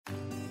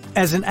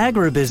As an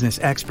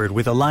agribusiness expert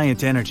with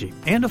Alliant Energy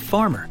and a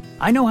farmer,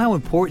 I know how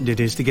important it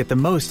is to get the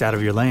most out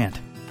of your land.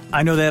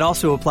 I know that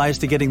also applies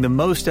to getting the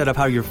most out of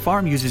how your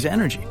farm uses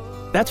energy.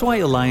 That's why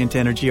Alliant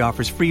Energy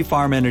offers free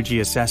farm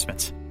energy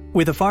assessments.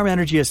 With a farm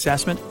energy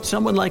assessment,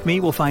 someone like me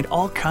will find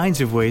all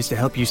kinds of ways to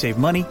help you save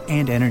money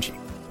and energy.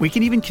 We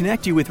can even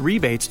connect you with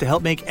rebates to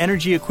help make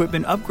energy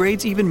equipment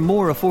upgrades even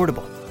more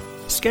affordable.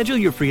 Schedule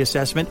your free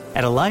assessment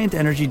at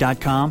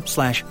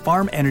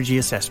alliantenergy.com/farm energy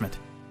assessment.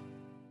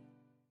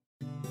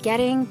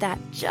 Getting that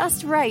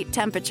just right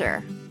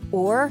temperature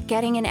or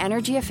getting an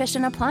energy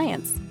efficient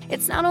appliance.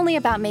 It's not only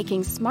about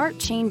making smart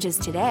changes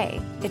today,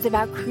 it's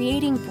about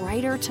creating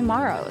brighter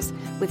tomorrows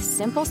with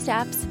simple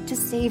steps to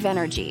save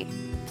energy.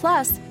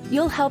 Plus,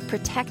 you'll help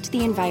protect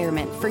the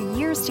environment for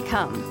years to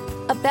come.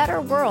 A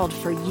better world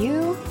for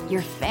you,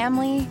 your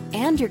family,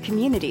 and your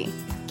community.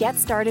 Get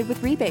started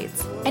with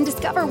rebates and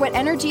discover what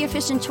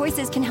energy-efficient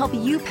choices can help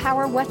you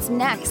power what's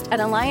next at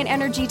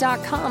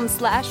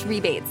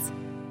alliantenergy.com/rebates.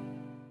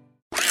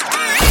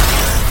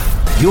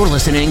 You're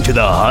listening to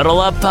the Huddle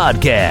Up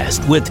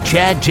Podcast with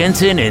Chad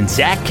Jensen and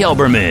Zach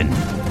Kelberman.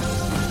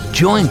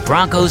 Join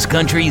Broncos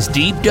Country's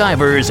deep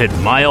divers at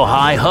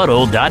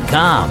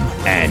milehighhuddle.com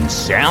and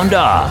sound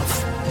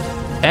off.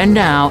 And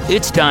now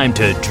it's time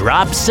to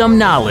drop some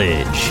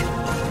knowledge.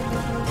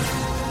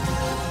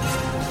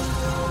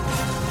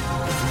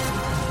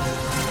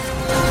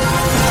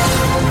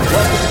 Welcome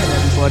in,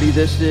 everybody.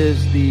 This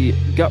is the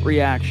Gut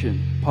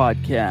Reaction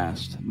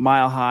Podcast,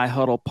 Mile High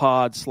Huddle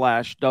Pod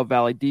 / Dove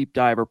Valley Deep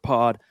Diver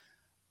Pod.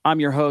 I'm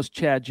your host,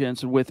 Chad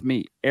Jensen. With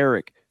me,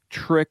 Eric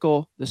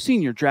Trickle, the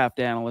senior draft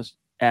analyst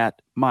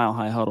at Mile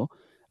High Huddle.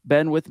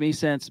 Been with me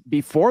since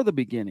before the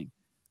beginning.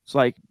 It's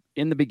like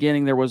in the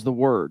beginning there was the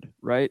word,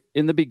 right?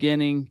 In the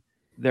beginning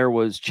there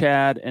was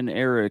Chad and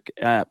Eric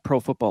at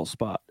Pro Football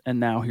Spot, and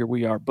now here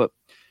we are. But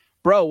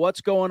bro, what's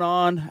going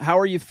on? How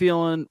are you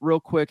feeling? Real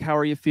quick, how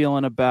are you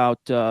feeling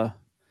about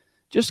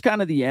just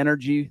kind of the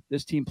energy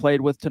this team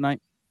played with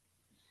tonight?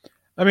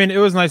 I mean, it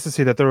was nice to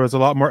see that there was a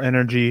lot more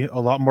energy, a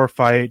lot more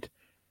fight.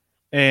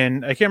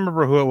 And I can't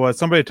remember who it was.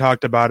 Somebody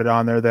talked about it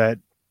on there that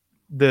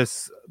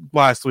this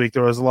last week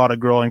there was a lot of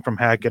grilling from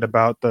Hackett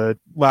about the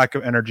lack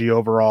of energy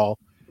overall.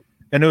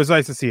 And it was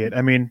nice to see it.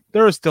 I mean,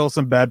 there were still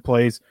some bad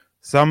plays,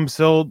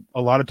 still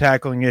a lot of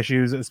tackling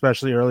issues,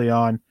 especially early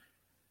on.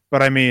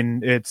 But I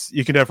mean,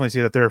 you can definitely see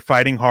that they're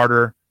fighting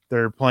harder,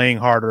 they're playing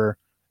harder.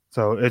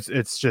 So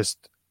it's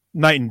just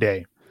night and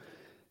day.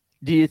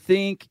 Do you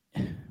think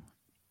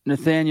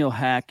Nathaniel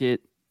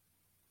Hackett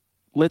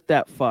lit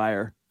that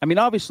fire? I mean,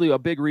 obviously a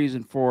big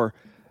reason for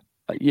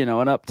an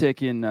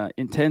uptick in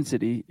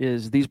intensity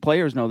is these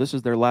players know this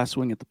is their last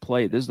swing at the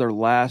plate. This is their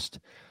last,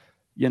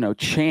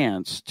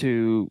 chance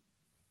to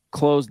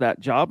close that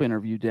job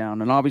interview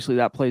down. And obviously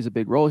that plays a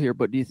big role here.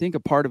 But do you think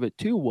a part of it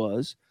too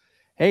was,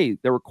 hey,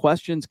 there were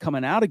questions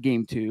coming out of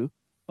game 2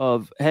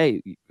 of,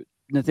 hey,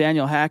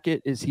 Nathaniel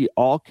Hackett, is he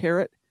all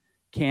carrot?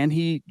 Can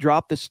he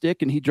drop the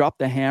stick and he drop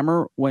the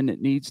hammer when it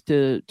needs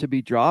to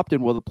be dropped?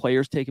 And will the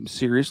players take him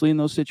seriously in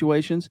those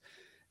situations?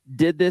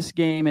 Did this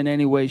game in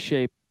any way,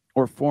 shape,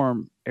 or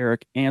form,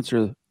 Eric,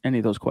 answer any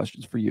of those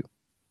questions for you?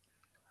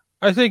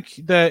 I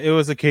think that it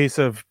was a case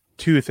of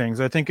two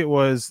things. I think it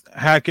was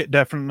Hackett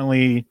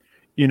definitely,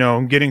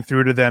 getting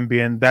through to them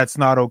being, that's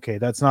not okay.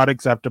 That's not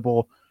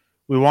acceptable.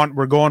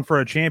 We're going for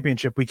a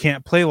championship. We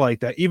can't play like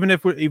that. Even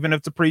if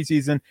it's a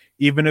preseason,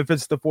 even if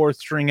it's the fourth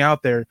string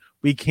out there,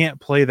 we can't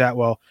play that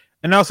well.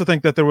 And I also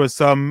think that there was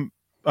some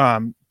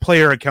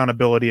player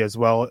accountability as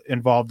well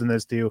involved in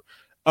this too,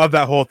 of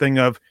that whole thing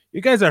of,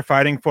 you guys are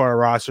fighting for a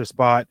roster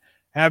spot.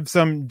 Have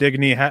some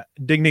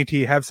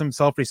dignity, have some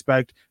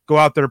self-respect, go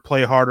out there,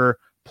 play harder,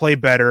 play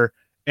better.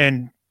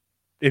 And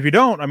if you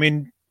don't, I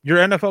mean, your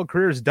NFL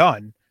career is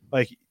done.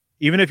 Like,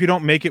 even if you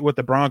don't make it with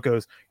the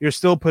Broncos, you're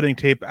still putting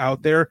tape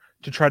out there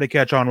to try to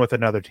catch on with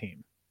another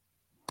team.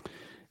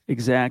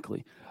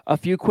 Exactly. A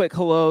few quick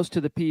hellos to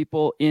the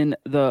people in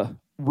the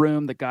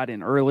room that got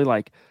in early,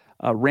 like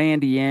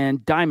Randy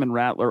N, Diamond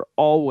Rattler,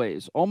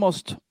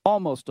 almost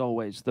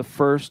always the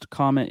first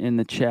comment in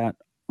the chat,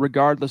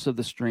 regardless of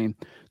the stream.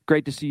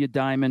 Great to see you,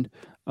 Diamond.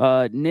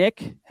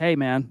 Nick, hey,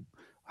 man,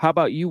 how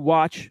about you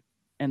watch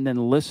and then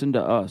listen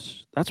to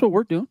us? That's what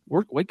we're doing.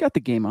 We got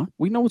the game on.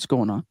 We know what's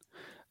going on.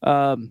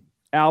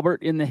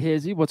 Albert in the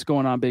hizzy, what's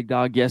going on, big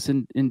dog? Yes,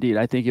 indeed.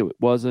 I think it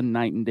was a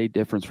night and day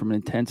difference from an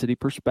intensity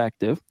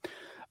perspective.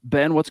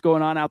 Ben, what's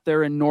going on out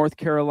there in North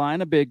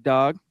Carolina, big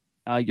dog?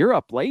 You're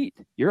up late.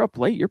 You're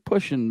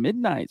pushing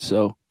midnight,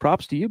 so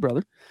props to you,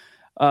 brother.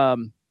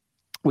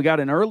 We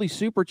got an early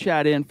super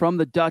chat in from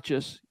the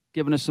Duchess,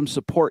 giving us some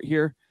support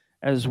here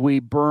as we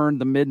burn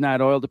the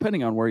midnight oil,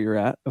 depending on where you're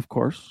at, of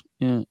course,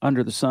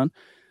 under the sun.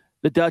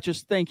 The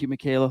Duchess, thank you,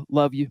 Michaela.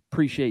 Love you.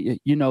 Appreciate you.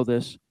 You know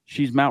this.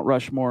 She's Mount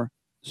Rushmore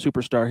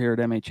superstar here at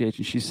MHH,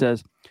 and she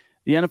says,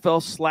 the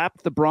NFL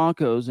slapped the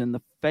Broncos in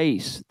the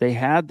face. They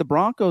had the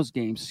Broncos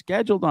game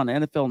scheduled on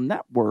NFL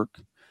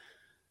Network,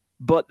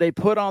 but they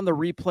put on the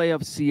replay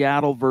of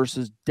Seattle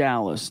versus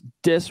Dallas.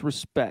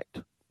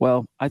 Disrespect.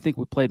 Well, I think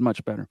we played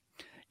much better.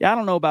 I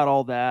don't know about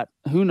all that.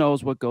 Who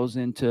knows what goes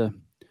into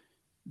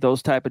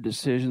those type of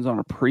decisions on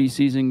a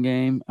preseason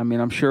game? I mean,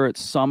 I'm sure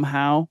it's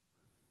somehow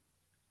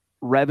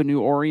revenue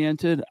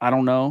oriented. I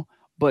don't know.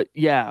 But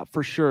yeah,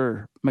 for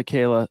sure,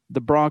 Michaela,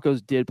 the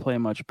Broncos did play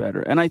much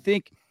better. And I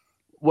think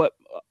what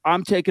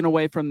I'm taking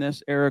away from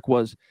this, Eric,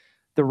 was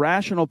the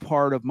rational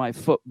part of my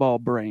football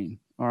brain,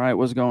 all right,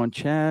 was going,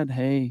 Chad,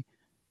 hey,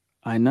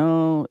 I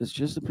know it's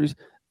just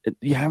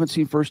you haven't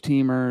seen first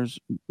teamers.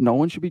 No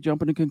one should be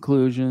jumping to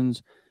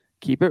conclusions.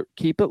 Keep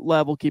it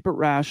level, keep it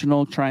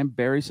rational, try and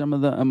bury some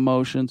of the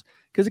emotions.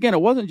 Because again, it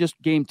wasn't just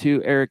game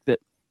 2, Eric, that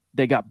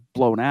they got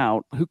blown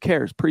out. Who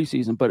cares?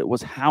 Preseason, but it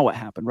was how it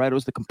happened, right? It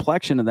was the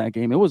complexion of that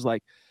game. It was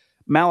like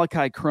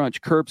Malachi Crunch,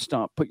 curb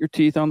stomp, put your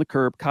teeth on the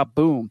curb,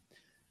 kaboom.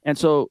 And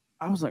so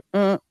I was like,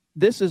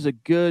 this was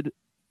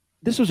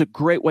a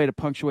great way to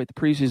punctuate the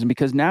preseason,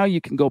 because now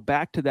you can go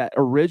back to that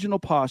original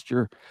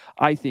posture,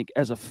 I think,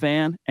 as a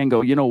fan and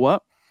go, you know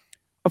what?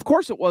 Of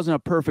course, it wasn't a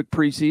perfect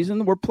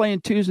preseason. We're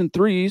playing 2s and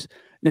 3s.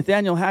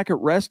 Nathaniel Hackett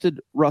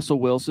rested Russell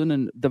Wilson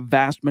and the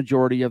vast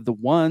majority of the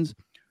ones.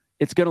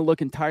 It's going to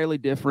look entirely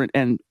different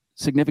and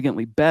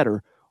significantly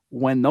better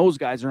when those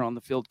guys are on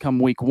the field come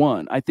week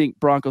 1. I think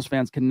Broncos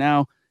fans can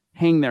now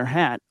hang their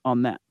hat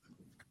on that.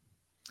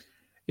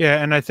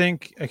 Yeah, and I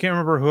can't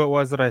remember who it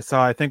was that I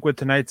saw. I think with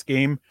tonight's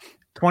game,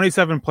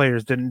 27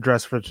 players didn't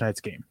dress for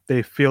tonight's game.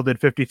 They fielded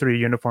 53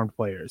 uniformed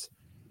players.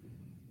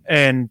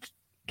 And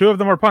 2 of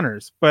them were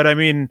punters. But I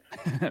mean,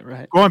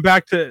 right. Going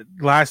back to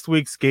last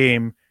week's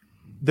game,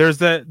 there's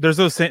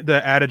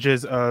the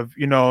adages of,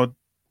 you know,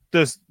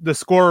 the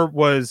score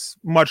was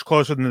much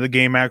closer than the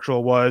game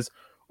actual was,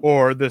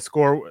 or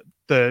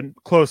the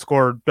close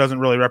score doesn't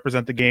really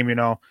represent the game, you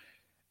know.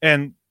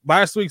 And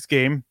last week's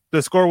game,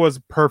 the score was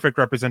perfect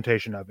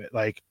representation of it.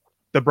 Like,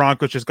 the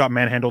Broncos just got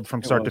manhandled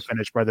from start to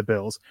finish by the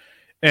Bills.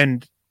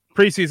 And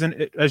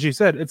preseason, as you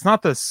said, it's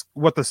not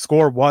what the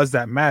score was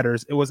that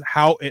matters. It was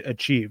how it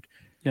achieved.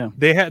 Yeah.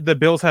 The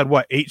Bills had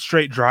 8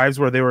 straight drives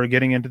where they were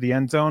getting into the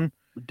end zone.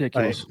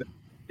 Ridiculous.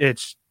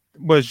 It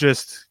was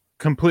just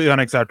completely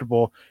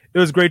unacceptable. It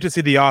was great to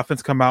see the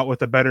offense come out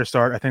with a better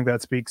start. I think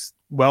that speaks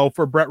well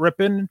for Brett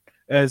Rippon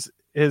as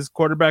his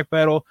quarterback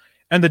battle,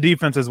 and the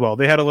defense as well.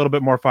 They had a little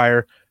bit more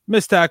fire.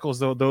 Missed tackles,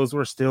 though, those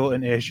were still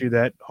an issue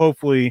that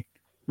hopefully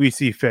we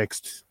see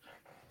fixed,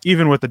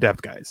 even with the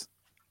depth guys.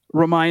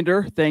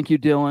 Reminder, thank you,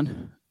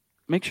 Dylan.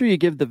 Make sure you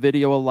give the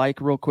video a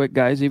like real quick,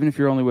 guys, even if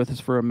you're only with us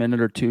for a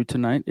minute or 2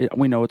 tonight.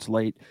 We know it's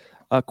late.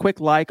 A quick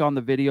like on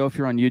the video if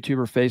you're on YouTube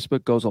or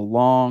Facebook goes a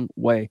long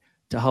way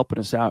to helping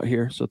us out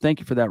here. So thank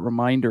you for that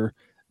reminder,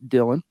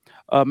 Dylan.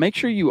 Make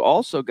sure you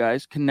also,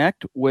 guys,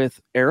 connect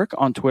with Eric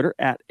on Twitter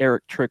at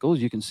Eric Trickles.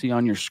 You can see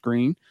on your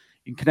screen.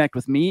 You can connect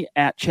with me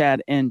at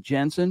Chad N.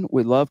 Jensen.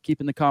 We love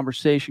keeping the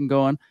conversation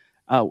going.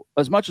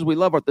 As much as we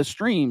love the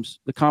streams,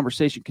 the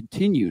conversation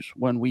continues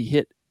when we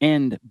hit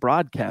end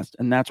broadcast,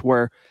 and that's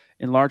where,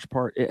 in large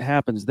part, it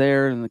happens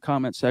there in the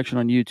comment section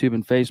on YouTube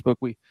and Facebook.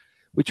 We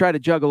try to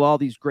juggle all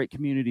these great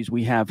communities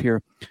we have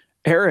here.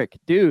 Eric,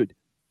 dude,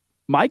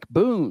 Mike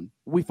Boone,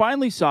 we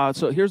finally saw.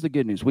 So here's the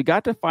good news. We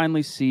got to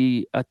finally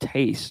see a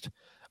taste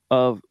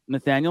of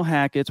Nathaniel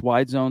Hackett's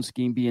wide zone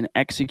scheme being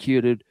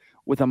executed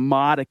with a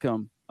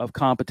modicum of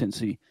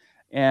competency.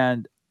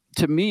 And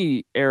to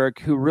me, Eric,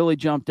 who really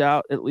jumped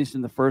out, at least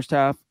in the first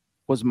half,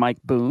 was Mike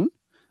Boone.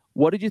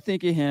 What did you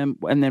think of him?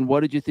 And then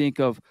what did you think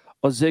of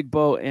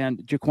Ozigbo and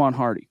Jaquan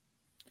Hardy?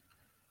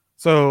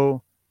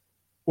 So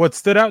what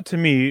stood out to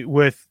me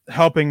with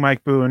helping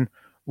Mike Boone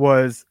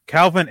was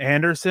Calvin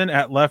Anderson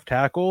at left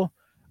tackle.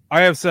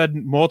 I have said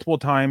multiple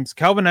times,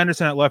 Calvin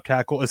Anderson at left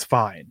tackle is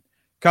fine.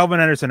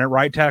 Calvin Anderson at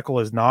right tackle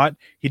is not.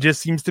 He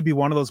just seems to be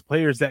one of those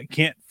players that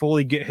can't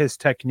fully get his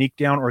technique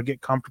down or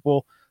get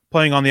comfortable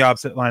playing on the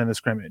opposite line of the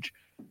scrimmage.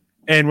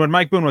 And when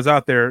Mike Boone was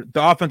out there,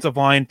 the offensive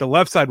line, the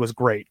left side was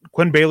great.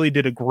 Quinn Bailey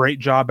did a great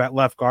job at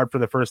left guard for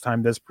the first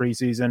time this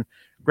preseason.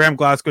 Graham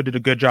Glasgow did a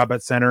good job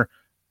at center.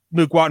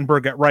 Luke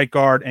Wattenberg at right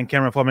guard and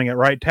Cameron Fleming at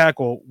right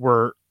tackle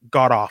were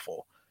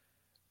god-awful.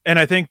 And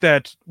I think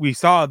that we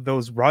saw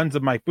those runs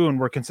of Mike Boone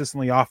were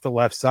consistently off the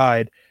left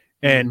side,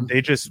 and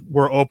they just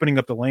were opening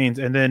up the lanes.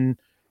 And then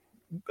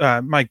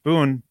Mike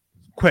Boone,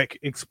 quick,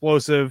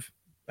 explosive,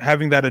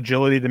 having that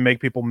agility to make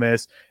people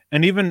miss,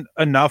 and even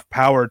enough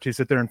power to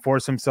sit there and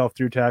force himself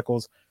through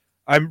tackles.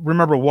 I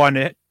remember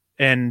one,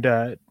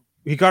 and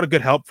he got a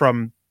good help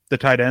from the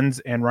tight ends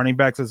and running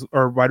backs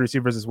or wide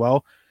receivers as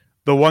well.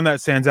 The one that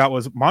stands out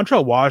was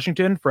Montrell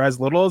Washington. For as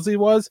little as he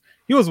was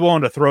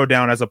willing to throw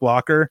down as a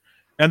blocker.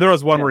 And there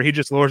was one where he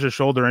just lowers his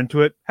shoulder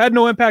into it. Had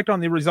no impact on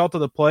the result of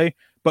the play,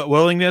 but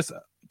willingness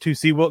to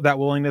see that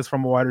willingness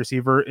from a wide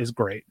receiver is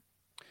great.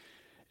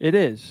 It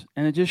is.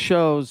 And it just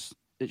shows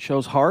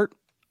heart,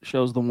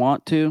 shows the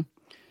want to.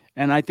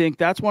 And I think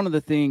that's one of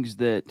the things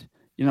that,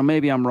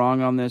 maybe I'm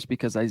wrong on this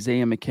because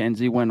Isaiah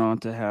McKenzie went on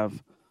to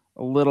have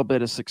a little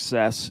bit of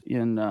success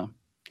in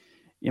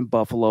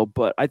Buffalo.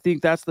 But I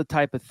think that's the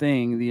type of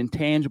thing, the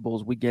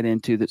intangibles we get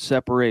into that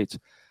separates,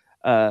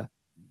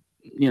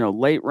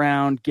 late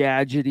round,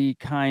 gadgety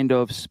kind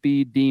of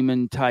speed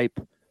demon type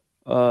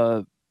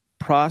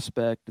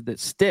prospect that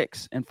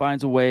sticks and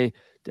finds a way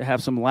to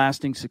have some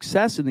lasting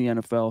success in the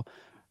NFL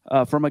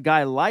from a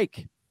guy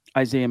like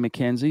Isaiah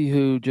McKenzie,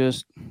 who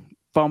just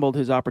fumbled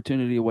his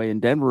opportunity away in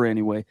Denver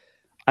anyway.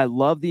 I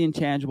love the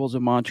intangibles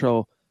of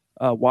Montrell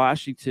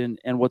Washington,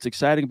 and what's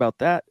exciting about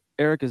that,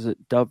 Eric, is it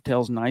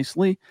dovetails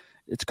nicely.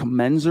 It's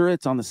commensurate.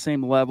 It's on the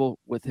same level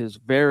with his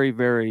very,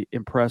 very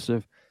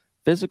impressive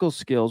physical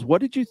skills.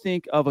 What did you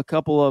think of a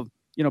couple of,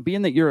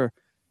 being that you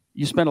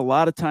spent a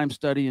lot of time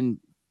studying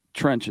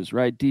trenches,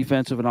 right?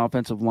 Defensive and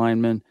offensive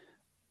linemen.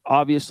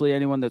 Obviously,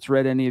 anyone that's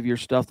read any of your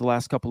stuff the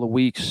last couple of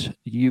weeks,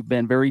 you've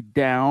been very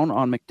down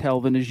on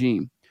McTelvin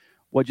Agim.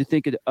 What'd you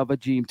think of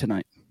Agim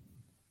tonight?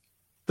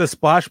 The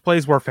splash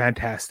plays were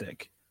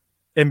fantastic.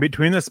 In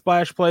between the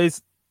splash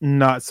plays,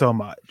 not so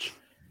much.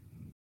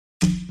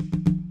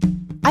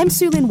 I'm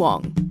Su-Lin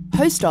Wong,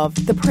 host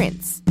of The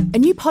Prince, a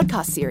new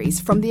podcast series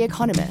from The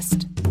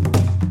Economist.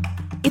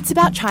 It's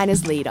about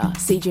China's leader,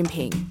 Xi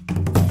Jinping.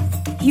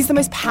 He's the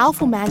most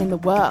powerful man in the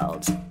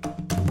world,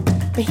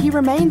 but he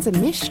remains a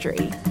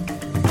mystery.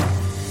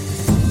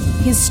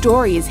 His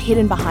story is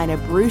hidden behind a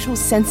brutal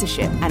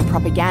censorship and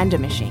propaganda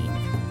machine.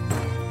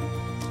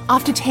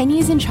 After 10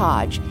 years in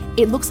charge,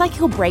 it looks like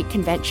he'll break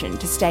convention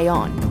to stay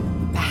on,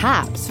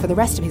 perhaps for the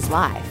rest of his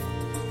life.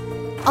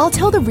 I'll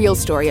tell the real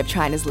story of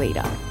China's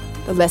leader,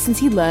 the lessons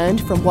he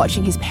learned from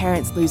watching his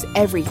parents lose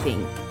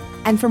everything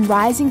and from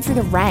rising through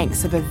the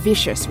ranks of a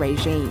vicious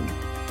regime.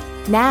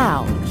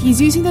 Now,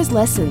 he's using those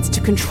lessons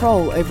to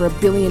control over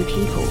 1 billion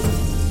people.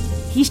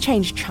 He's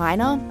changed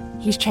China,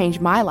 he's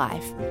changed my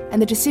life,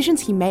 and the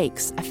decisions he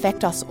makes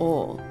affect us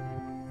all.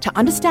 To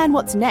understand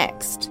what's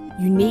next,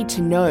 you need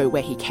to know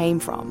where he came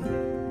from.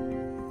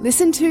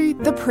 Listen to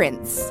The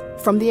Prince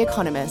from The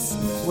Economist,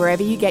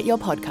 wherever you get your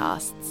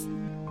podcasts.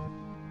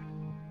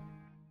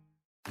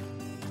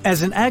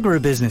 As an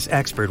agribusiness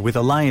expert with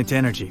Alliant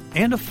Energy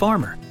and a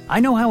farmer, I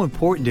know how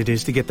important it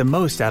is to get the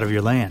most out of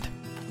your land.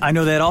 I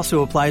know that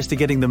also applies to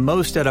getting the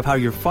most out of how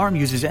your farm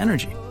uses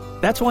energy.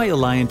 That's why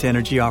Alliant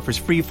Energy offers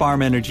free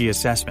farm energy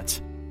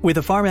assessments. With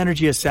a farm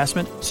energy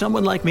assessment,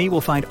 someone like me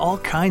will find all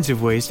kinds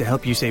of ways to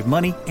help you save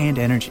money and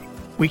energy.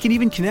 We can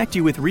even connect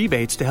you with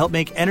rebates to help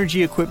make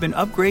energy equipment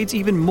upgrades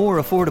even more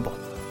affordable.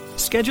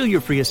 Schedule your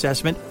free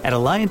assessment at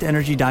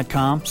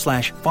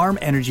alliantenergy.com/farm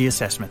energy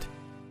assessment.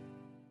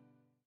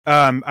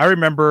 I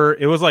remember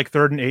it was like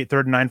 3rd and 8,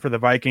 3rd and 9 for the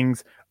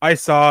Vikings. I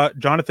saw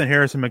Jonathan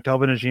Harris and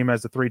McTelvin Agim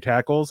as the 3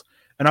 tackles,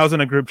 and I was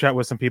in a group chat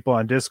with some people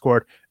on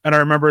Discord, and I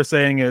remember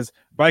saying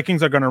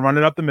Vikings are going to run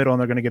it up the middle and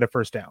they're going to get a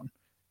first down.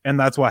 And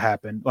that's what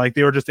happened. Like,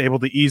 they were just able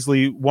to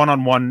easily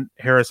one-on-one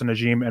Harris and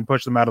Agim and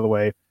push them out of the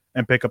way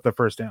and pick up the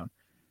first down.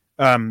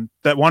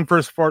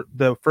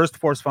 The first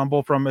forced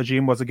fumble from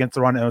Agim was against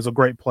the run, and it was a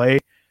great play.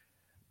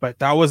 But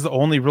that was the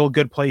only real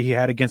good play he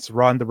had against the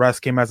run. The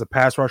rest came as a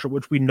pass rusher,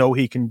 which we know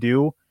he can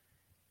do.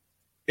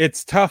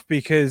 It's tough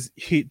because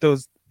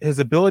his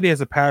ability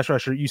as a pass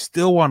rusher, you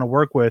still want to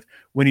work with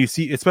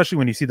especially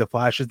when you see the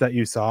flashes that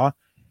you saw.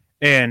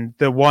 And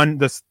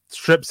the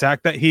strip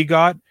sack that he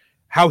got,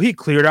 how he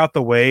cleared out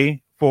the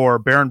way for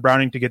Baron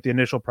Browning to get the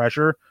initial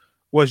pressure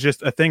was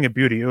just a thing of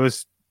beauty. It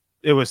was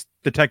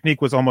the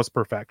technique was almost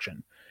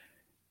perfection.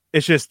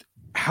 It's just,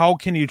 how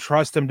can you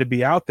trust him to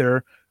be out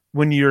there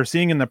when you're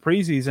seeing in the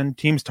preseason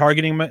teams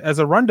targeting him as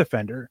a run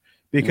defender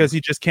because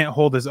he just can't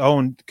hold his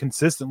own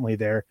consistently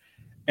there.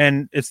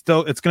 And it's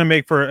going to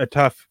make for a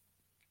tough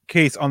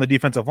case on the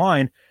defensive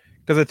line,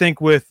 because I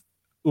think with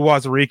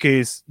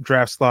Uwazurike's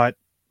draft slot,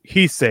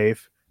 he's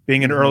safe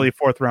being an early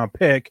 4th round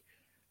pick.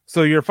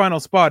 So your final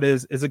spot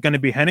is it going to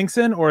be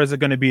Henningsen or is it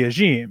going to be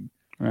Agim?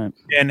 Right.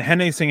 And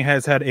Henningsen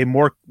has had a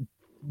more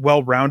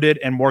well-rounded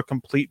and more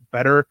complete,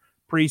 better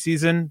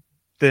preseason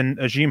than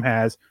Agim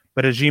has.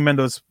 But Agim and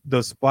those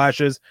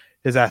splashes,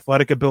 his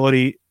athletic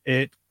ability,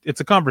 it's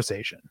a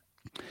conversation.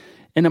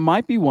 And it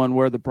might be one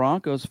where the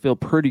Broncos feel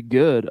pretty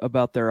good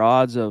about their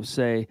odds of,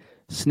 say,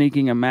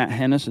 sneaking a Matt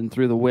Henningsen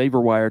through the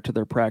waiver wire to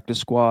their practice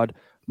squad,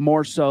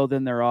 more so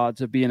than their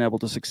odds of being able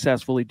to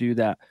successfully do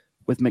that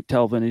with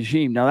McTelvin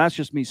Agim. Now, that's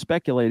just me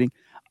speculating.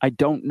 I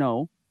don't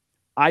know.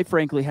 I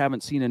frankly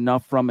haven't seen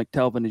enough from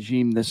McTelvin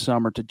Agim this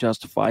summer to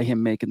justify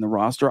him making the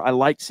roster. I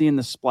like seeing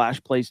the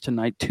splash plays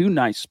tonight, 2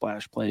 nice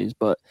splash plays,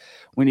 but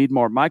we need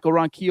more. Michael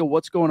Ronquillo,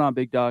 what's going on,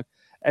 big dog?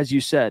 As you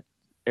said,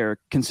 Eric,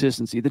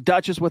 consistency. The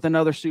Duchess with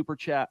another super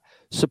chat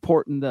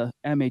supporting the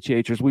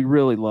MHHers. We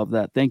really love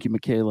that. Thank you,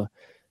 Michaela.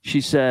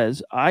 She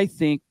says, I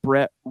think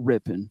Brett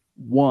Rippon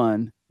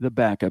won the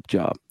backup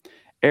job.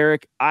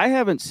 Eric, I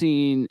haven't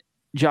seen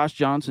Josh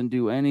Johnson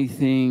do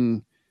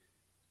anything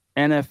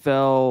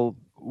NFL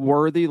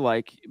worthy.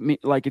 Like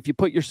if you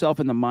put yourself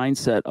in the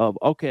mindset of,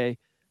 okay,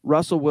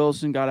 Russell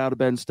Wilson got out of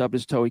bed and stubbed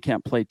his toe. He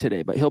can't play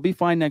today, but he'll be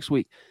fine next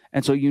week.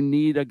 And so you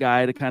need a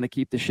guy to kind of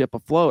keep the ship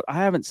afloat. I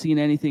haven't seen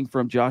anything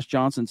from Josh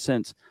Johnson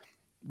since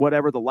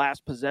whatever the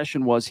last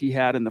possession was he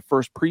had in the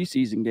first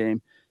preseason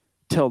game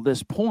till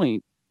this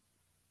point.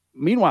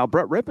 Meanwhile,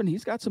 Brett Rippon,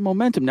 he's got some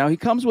momentum. Now, he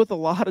comes with a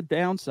lot of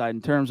downside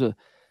in terms of,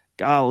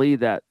 golly,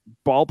 that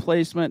ball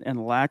placement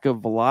and lack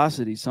of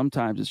velocity.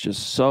 Sometimes it's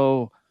just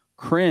so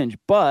cringe.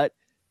 But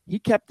he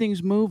kept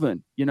things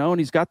moving, and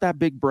he's got that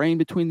big brain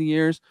between the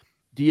ears.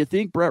 Do you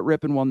think Brett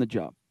Rypien won the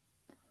job?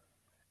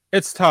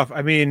 It's tough.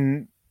 I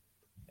mean,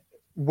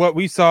 what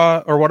I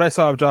saw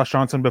of Josh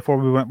Johnson before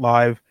we went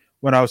live,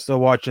 when I was still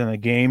watching the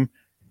game,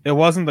 it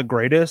wasn't the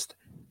greatest.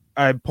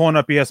 I'm pulling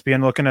up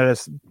ESPN, looking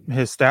at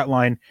his stat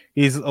line.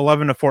 He's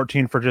 11 to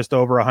 14 for just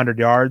over 100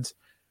 yards.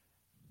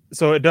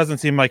 So it doesn't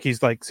seem like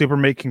he's like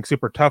making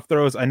super tough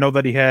throws. I know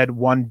that he had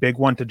one big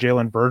one to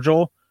Jalen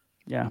Virgil.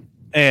 Yeah.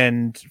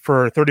 And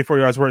for 34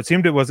 yards, where it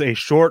seemed it was a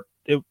short,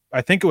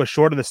 I think it was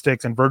short of the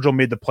sticks, and Virgil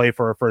made the play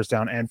for a first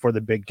down and for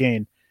the big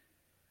gain.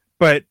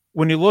 But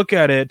when you look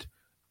at it,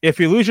 if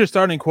you lose your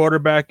starting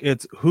quarterback,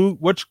 it's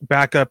which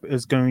backup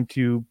is going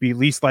to be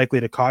least likely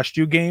to cost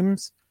you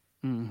games.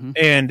 Mm-hmm.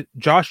 And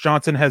Josh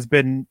Johnson has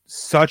been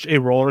such a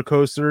roller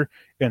coaster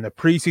in the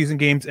preseason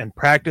games and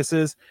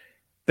practices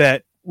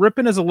that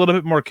Rypien is a little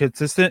bit more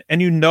consistent, and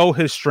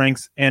his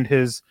strengths and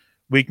his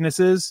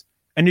weaknesses,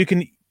 and you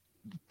can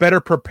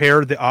better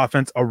prepare the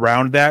offense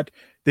around that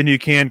than you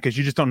can, because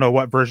you just don't know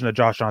what version of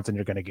Josh Johnson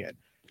you're going to get.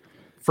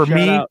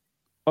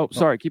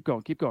 Keep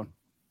going.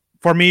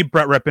 For me,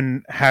 Brett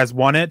Rypien has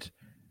won it.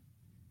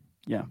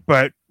 Yeah.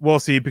 But we'll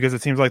see, because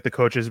it seems like the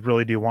coaches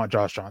really do want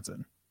Josh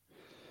Johnson.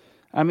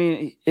 I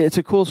mean, it's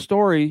a cool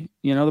story.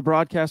 The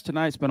broadcast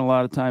tonight spent a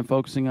lot of time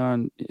focusing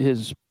on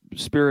his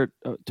spirit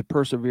to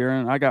persevere,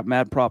 and I got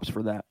mad props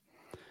for that.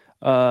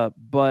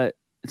 But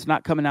it's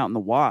not coming out in the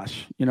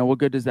wash. What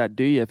good does that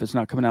do you if it's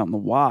not coming out in the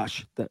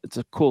wash? It's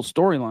a cool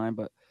storyline,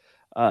 but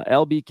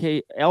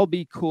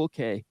LB Cool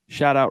K,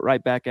 shout out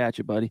right back at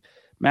you, buddy.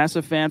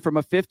 Massive fan from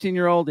a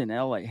 15-year-old in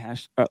LA,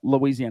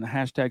 Louisiana,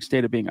 hashtag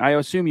state of being. I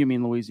assume you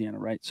mean Louisiana,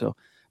 right? So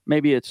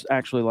maybe it's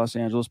actually Los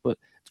Angeles, but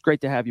it's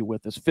great to have you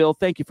with us. Phil,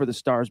 thank you for the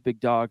stars,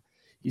 big dog.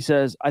 He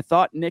says, I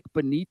thought Nick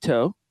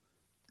Bonito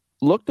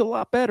looked a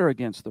lot better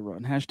against the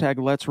run. Hashtag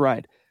let's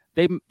ride.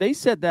 They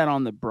said that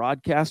on the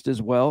broadcast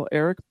as well,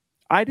 Eric.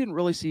 I didn't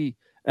really see,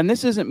 and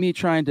this isn't me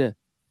trying to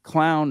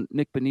clown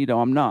Nick Bonito.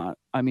 I'm not.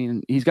 I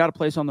mean, he's got a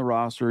place on the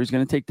roster. He's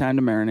going to take time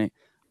to marinate.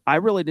 I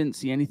really didn't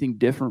see anything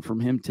different from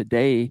him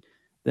today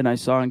than I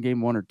saw in game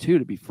 1 or 2,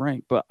 to be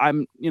frank. But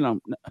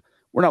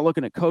we're not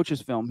looking at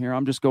coach's film here.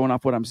 I'm just going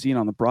off what I'm seeing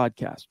on the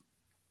broadcast.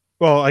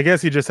 Well, I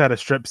guess he just had a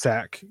strip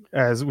sack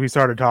as we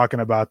started talking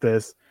about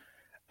this.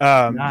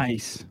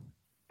 Nice.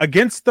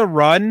 Against the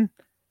run,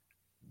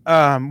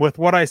 with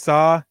what I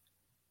saw,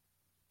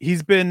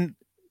 he's been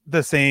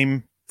the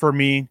same for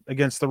me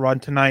against the run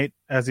tonight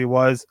as he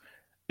was.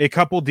 A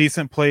couple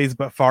decent plays,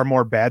 but far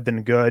more bad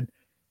than good.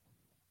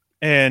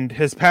 And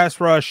his pass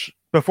rush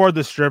before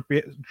the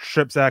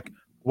strip sack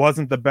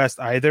wasn't the best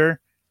either.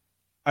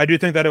 I do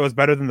think that it was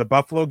better than the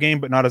Buffalo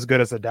game, but not as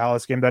good as the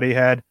Dallas game that he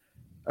had.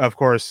 Of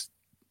course,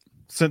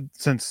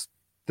 since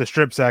the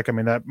strip sack, I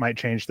mean, that might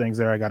change things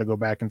there. I got to go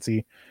back and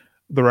see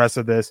the rest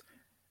of this.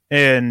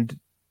 And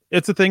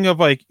it's a thing of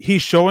like,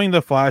 he's showing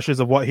the flashes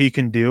of what he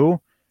can do,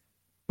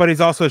 but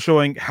he's also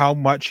showing how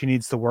much he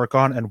needs to work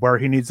on and where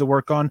he needs to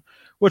work on,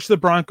 which the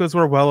Broncos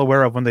were well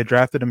aware of when they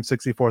drafted him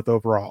 64th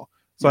overall.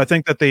 So I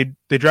think that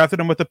they drafted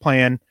him with a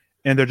plan,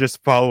 and they're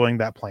just following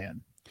that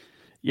plan.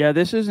 Yeah,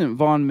 this isn't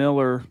Von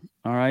Miller,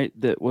 all right,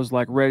 that was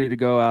like ready to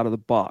go out of the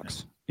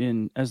box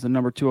as the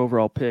number 2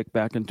 overall pick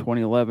back in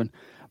 2011.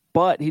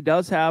 But he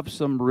does have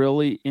some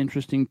really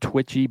interesting,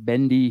 twitchy,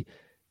 bendy,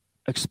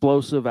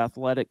 explosive,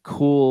 athletic,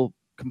 cool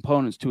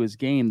components to his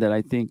game that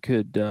I think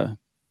could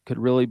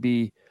really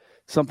be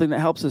something that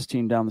helps this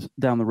team down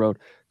the road.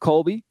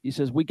 Colby, he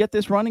says, we get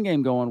this running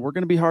game going, we're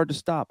going to be hard to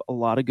stop. A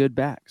lot of good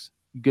backs.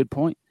 Good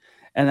point.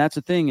 And that's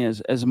the thing is,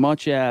 as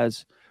much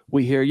as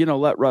we hear,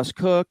 let Russ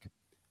cook,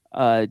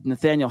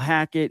 Nathaniel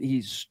Hackett,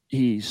 he's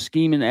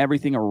scheming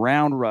everything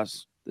around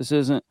Russ. This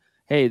isn't,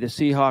 hey, the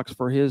Seahawks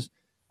for his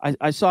 –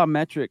 I saw a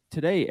metric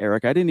today,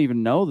 Eric. I didn't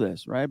even know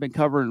this, right? I've been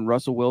covering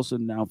Russell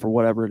Wilson now for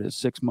whatever it is,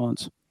 6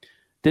 months.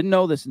 Didn't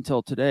know this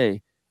until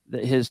today,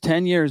 that his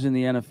 10 years in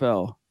the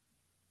NFL,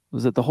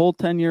 was it the whole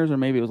 10 years or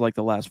maybe it was like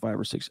the last 5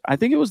 or 6? I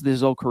think it was his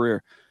whole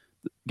career.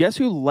 Guess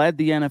who led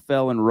the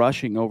NFL in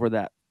rushing over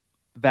that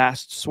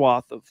vast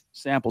swath of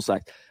sample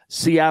size?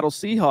 Seattle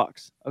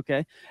Seahawks.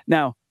 Okay.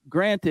 Now,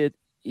 granted,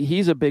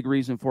 he's a big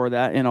reason for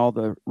that and all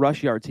the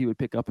rush yards he would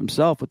pick up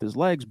himself with his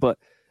legs, but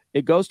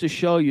it goes to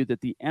show you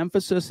that the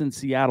emphasis in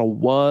Seattle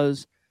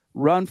was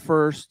run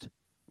first,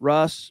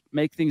 Russ,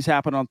 make things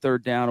happen on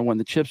third down, and when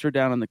the chips are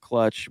down in the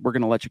clutch, we're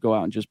going to let you go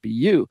out and just be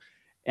you.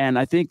 And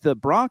I think the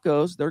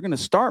Broncos, they're going to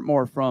start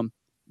more from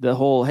the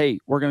whole, hey,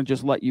 we're going to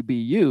just let you be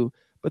you,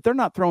 but they're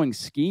not throwing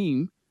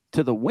scheme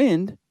to the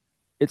wind.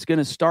 It's going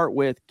to start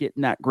with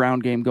getting that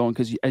ground game going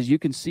because, as you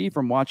can see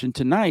from watching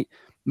tonight,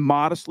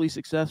 modestly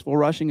successful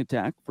rushing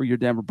attack for your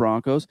Denver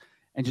Broncos,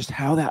 and just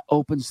how that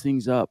opens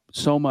things up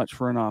so much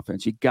for an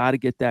offense. You got to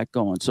get that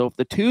going. So if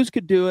the twos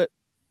could do it,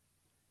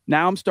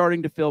 now I'm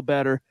starting to feel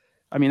better.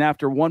 I mean,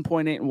 after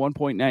 1.8 and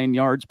 1.9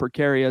 yards per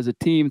carry as a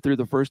team through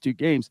the first 2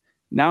 games,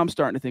 now I'm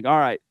starting to think, all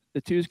right,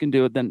 the twos can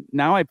do it. Then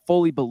now I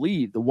fully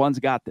believe the ones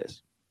got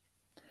this.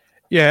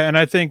 Yeah, and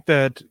I think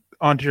that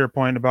onto your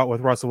point about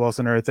with Russell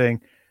Wilson and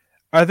everything,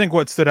 I think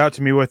what stood out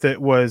to me with it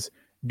was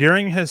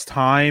during his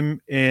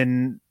time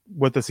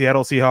with the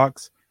Seattle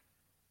Seahawks,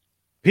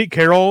 Pete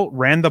Carroll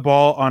ran the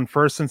ball on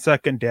first and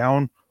second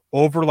down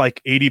over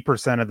like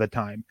 80% of the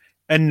time.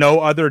 And no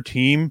other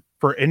team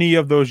for any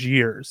of those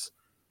years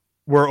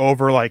were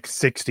over like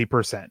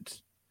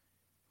 60%.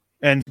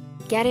 And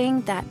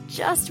getting that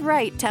just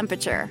right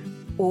temperature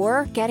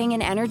or getting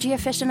an energy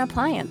efficient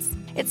appliance.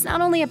 It's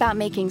not only about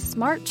making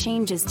smart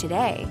changes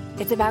today,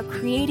 it's about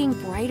creating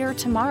brighter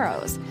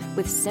tomorrows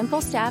with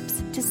simple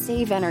steps to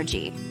save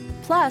energy.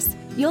 Plus,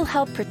 you'll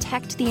help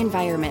protect the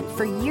environment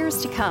for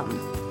years to come.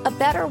 A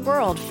better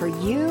world for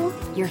you,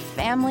 your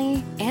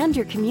family, and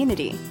your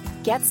community.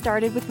 Get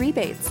started with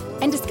rebates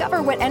and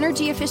discover what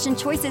energy-efficient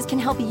choices can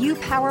help you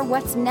power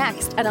what's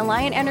next at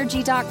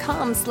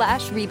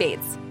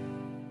AlliantEnergy.com/rebates.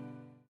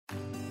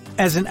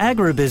 As an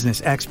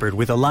agribusiness expert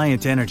with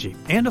Alliant Energy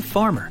and a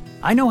farmer,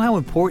 I know how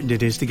important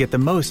it is to get the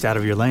most out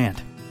of your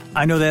land.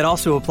 I know that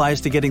also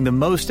applies to getting the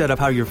most out of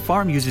how your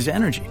farm uses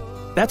energy.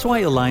 That's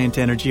why Alliant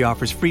Energy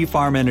offers free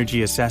farm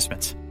energy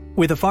assessments.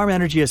 With a farm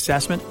energy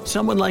assessment,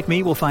 someone like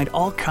me will find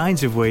all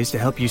kinds of ways to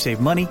help you save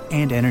money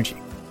and energy.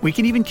 We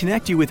can even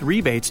connect you with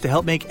rebates to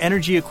help make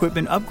energy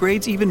equipment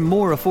upgrades even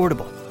more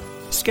affordable.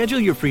 Schedule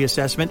your free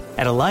assessment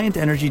at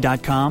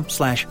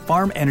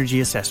AlliantEnergy.com/farm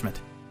energy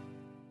assessment.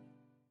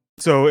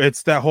 so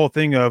it's that whole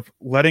thing of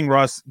letting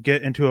Russ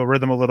get into a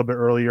rhythm a little bit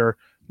earlier,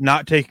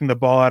 not taking the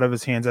ball out of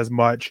his hands as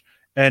much,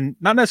 and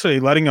not necessarily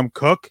letting him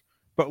cook,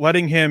 but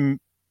letting him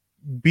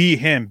be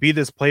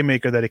this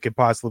playmaker that it could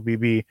possibly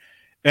be.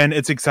 And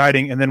it's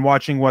exciting. And then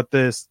watching what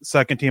this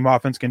second team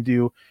offense can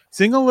do,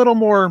 seeing a little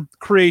more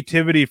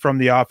creativity from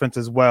the offense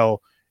as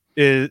well,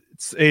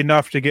 it's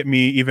enough to get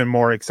me even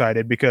more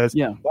excited, because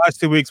last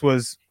 2 weeks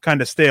was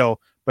kind of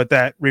stale, but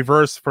that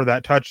reverse for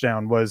that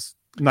touchdown was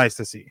nice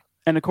to see.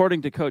 And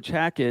according to Coach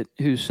Hackett,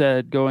 who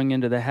said going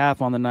into the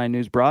half on the 9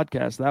 News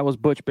broadcast, that was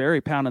Butch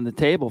Berry pounding the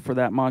table for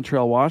that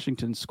Montreal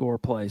Washington score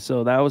play.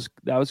 So that was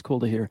cool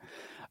to hear.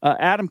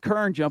 Adam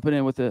Kern jumping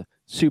in with a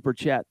super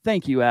chat.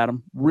 Thank you,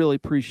 Adam. Really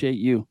appreciate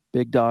you,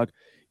 big dog.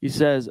 He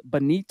says,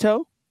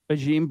 Benito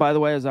Ajim, by the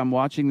way, as I'm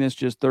watching this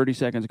just 30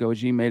 seconds ago,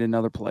 Ajim made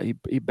another play.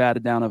 He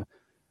batted down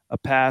a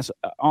pass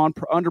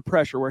under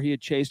pressure where he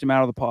had chased him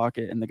out of the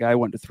pocket, and the guy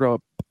went to throw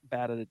it,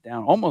 batted it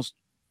down. Almost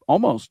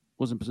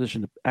was in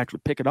position to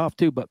actually pick it off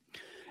too. But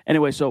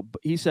anyway, so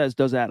he says,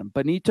 does Adam.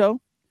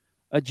 Benito,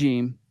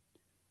 Ajim,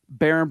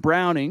 Baron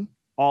Browning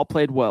all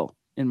played well,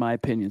 in my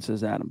opinion,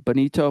 says Adam.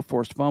 Benito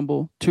forced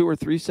fumble, 2 or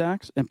 3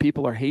 sacks, and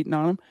people are hating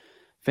on him.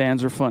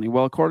 Fans are funny.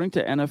 Well, according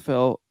to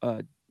NFL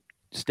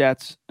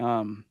stats,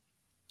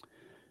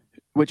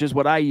 which is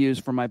what I use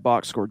for my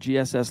box score,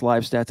 GSS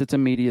Live Stats, it's a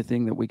media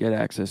thing that we get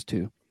access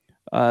to.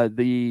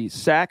 The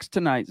sacks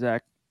tonight,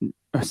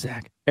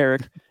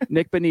 Eric,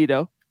 Nick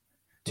Benito,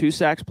 2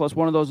 sacks plus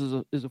one of those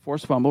is a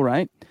forced fumble,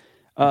 right?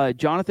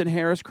 Jonathan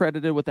Harris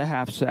credited with a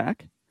half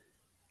sack.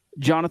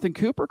 Jonathan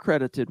Cooper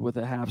credited with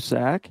a half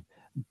sack.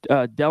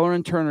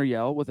 Dellerin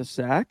Turner-Yell with a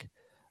sack.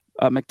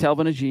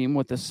 McTelvin Ajim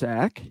with a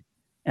sack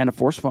and a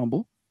forced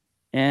fumble.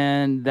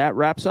 And that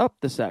wraps up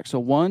the sack. So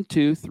 1,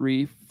 2,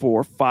 3,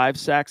 4, 5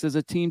 sacks as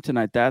a team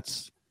tonight.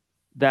 That's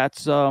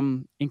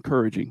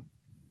encouraging.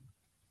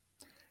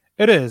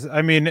 It is.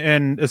 I mean,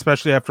 and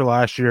especially after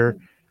last year,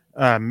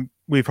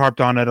 we've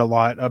harped on it a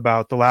lot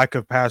about the lack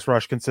of pass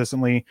rush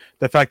consistently.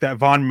 The fact that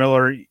Von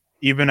Miller,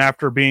 even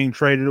after being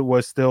traded,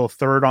 was still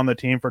 3rd on the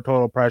team for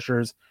total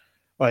pressures.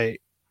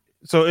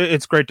 So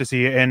it's great to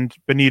see. And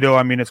Benito,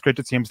 I mean, it's great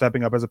to see him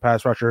stepping up as a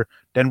pass rusher.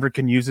 Denver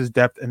can use his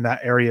depth in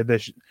that area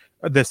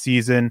this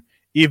season.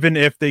 Even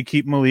if they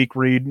keep Malik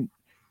Reed,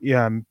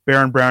 Baron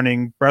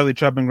Browning, Bradley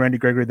Chubb, and Randy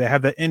Gregory, they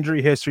have that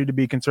injury history to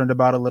be concerned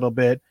about a little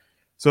bit.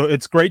 So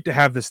it's great to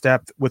have this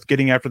depth with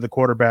getting after the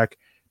quarterback,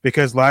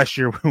 because last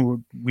year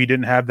we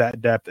didn't have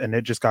that depth and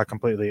it just got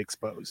completely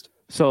exposed.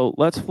 So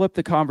let's flip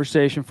the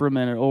conversation for a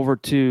minute over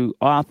to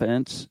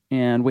offense.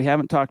 And we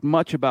haven't talked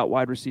much about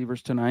wide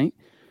receivers tonight.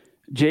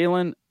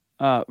 Jalen,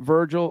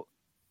 Virgil,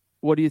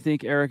 what do you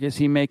think, Eric? Is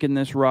he making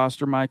this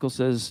roster? Michael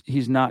says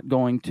he's not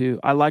going to.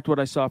 I liked what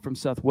I saw from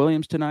Seth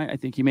Williams tonight. I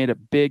think he made a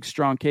big,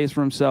 strong case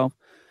for himself.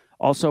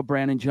 Also,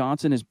 Brandon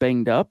Johnson is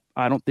banged up.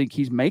 I don't think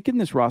he's making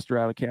this roster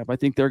out of camp. I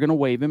think they're going to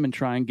waive him and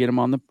try and get him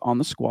on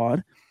the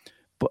squad.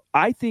 But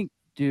I think,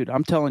 dude,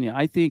 I'm telling you,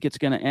 I think it's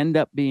going to end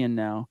up being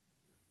now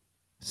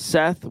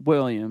Seth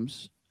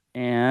Williams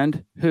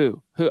and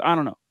who? I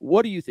don't know.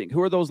 What do you think?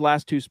 Who are those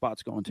last 2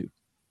 spots going to?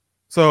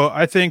 So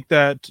I think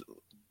that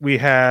we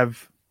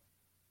have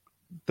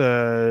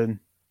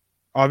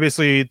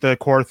obviously the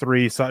core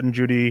 3, Sutton,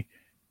 Judy,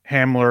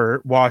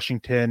 Hamler,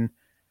 Washington.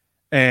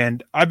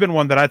 And I've been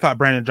one that I thought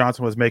Brandon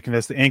Johnson was making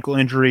this, the ankle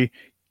injury.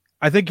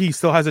 I think he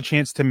still has a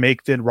chance to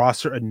make the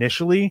roster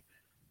initially,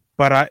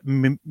 but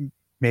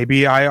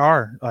maybe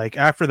IR, like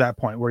after that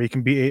point where he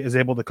is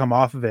able to come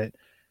off of it.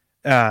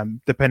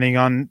 Depending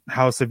on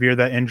how severe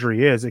that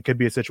injury is, it could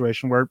be a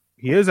situation where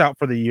he is out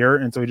for the year.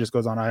 And so he just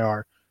goes on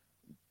IR.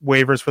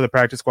 Waivers for the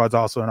practice squad is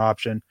also an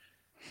option.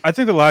 I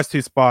think the last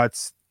 2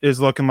 spots is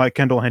looking like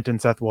Kendall Hinton,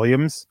 Seth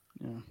Williams.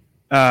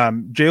 Yeah.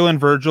 Jalen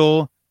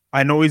Virgil,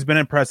 I know he's been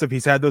impressive.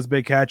 He's had those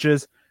big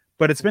catches,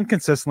 but it's been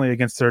consistently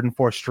against third and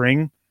fourth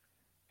string,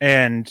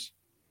 and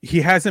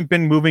he hasn't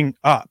been moving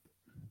up.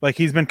 Like,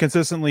 he's been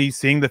consistently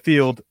seeing the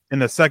field in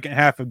the second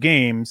half of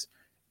games,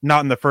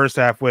 not in the first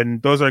half, when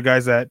those are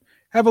guys that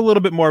have a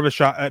little bit more of a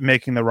shot at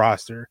making the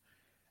roster.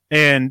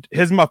 And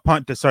his muff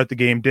punt to start the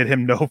game did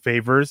him no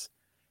favors.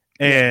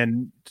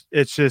 And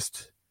it's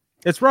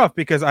rough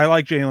because I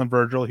like Jalen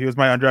Virgil. He was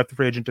my undrafted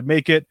free agent to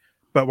make it,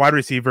 but wide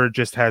receiver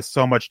just has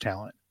so much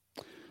talent.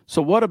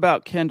 So what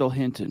about Kendall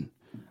Hinton?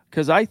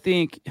 Because I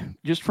think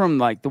just from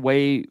like the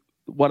way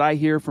what I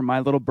hear from my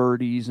little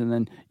birdies, and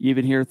then you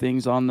even hear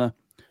things on the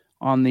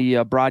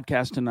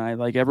broadcast tonight,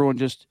 like everyone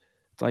just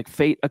like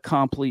fait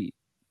accompli,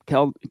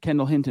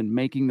 Kendall Hinton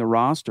making the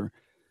roster.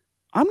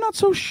 I'm not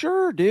so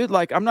sure, dude.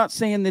 Like, I'm not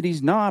saying that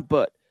he's not,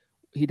 but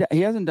he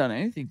hasn't done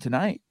anything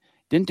tonight.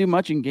 Didn't do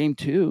much in game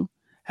 2.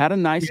 Had a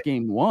nice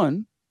game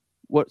 1.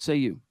 What say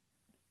you?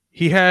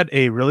 He had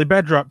a really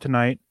bad drop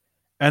tonight,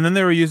 and then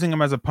they were using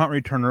him as a punt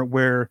returner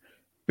where,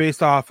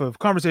 based off of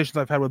conversations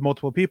I've had with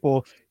multiple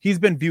people, he's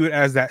been viewed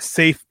as that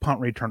safe punt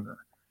returner.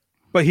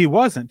 But he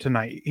wasn't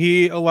tonight.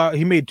 He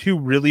made 2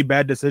 really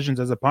bad decisions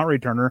as a punt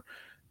returner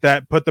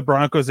that put the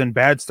Broncos in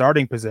bad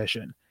starting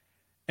position.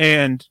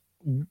 And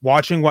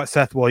watching what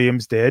Seth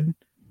Williams did,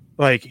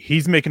 like,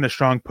 he's making a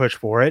strong push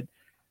for it.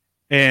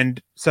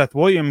 And Seth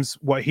Williams,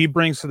 what he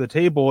brings to the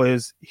table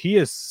is he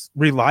is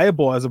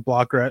reliable as a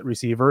blocker at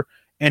receiver,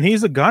 and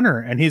he's a gunner,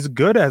 and he's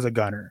good as a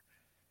gunner.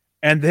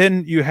 And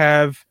then you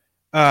have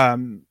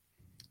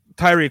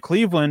Tyree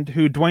Cleveland,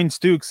 who Dwayne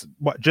Stukes,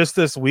 just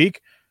this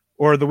week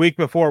or the week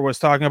before, was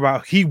talking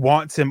about he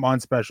wants him on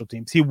special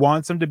teams. He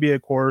wants him to be a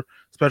core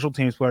special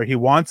teams player. He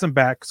wants him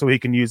back so he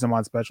can use him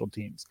on special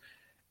teams.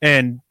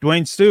 And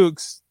Dwayne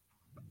Stukes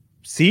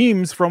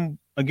seems, from,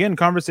 again,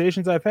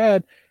 conversations I've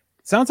had,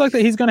 sounds like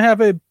that he's going to have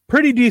a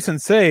pretty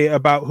decent say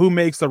about who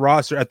makes the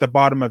roster at the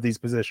bottom of these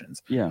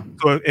positions. Yeah.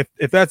 So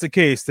if that's the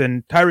case,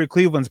 then Tyree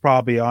Cleveland's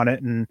probably on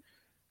it. And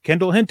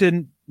Kendall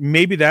Hinton,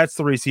 maybe that's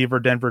the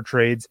receiver Denver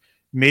trades.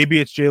 Maybe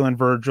it's Jalen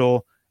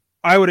Virgil.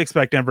 I would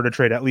expect Denver to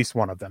trade at least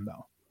one of them,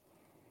 though.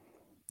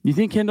 You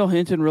think Kendall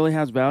Hinton really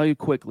has value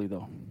quickly,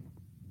 though?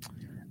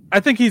 I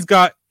think he's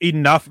got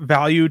enough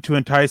value to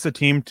entice a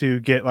team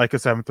to get like a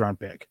 7th-round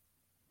pick.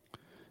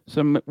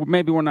 So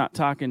maybe we're not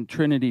talking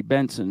Trinity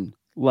Benson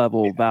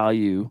level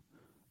value,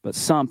 but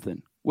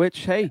something, which,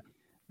 hey,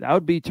 that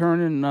would be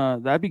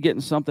that'd be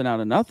getting something out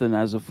of nothing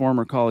as a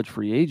former college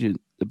free agent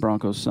the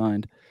Broncos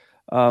signed.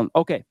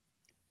 Okay,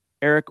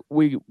 Eric,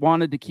 we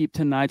wanted to keep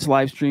tonight's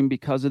live stream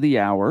because of the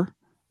hour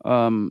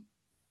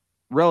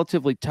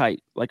relatively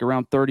tight, like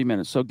around 30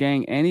 minutes. So,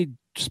 gang, any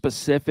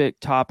specific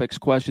topics,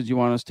 questions you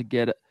want us to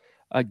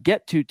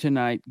get to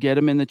tonight, get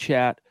them in the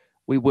chat.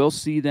 We will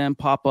see them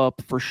pop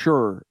up for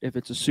sure. If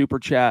it's a super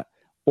chat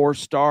or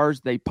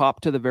stars, they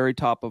pop to the very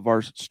top of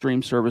our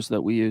stream service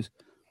that we use.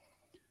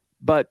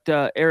 But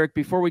Eric,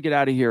 before we get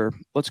out of here,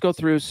 let's go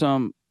through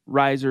some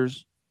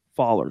risers,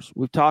 fallers.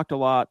 We've talked a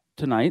lot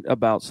tonight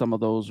about some of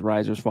those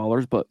risers,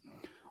 fallers, but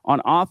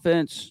on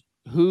offense,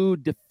 who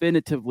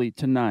definitively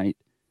tonight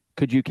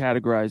could you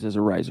categorize as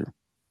a riser?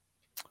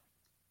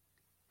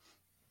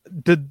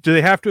 Do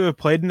they have to have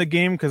played in the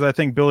game? Because I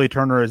think Billy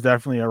Turner is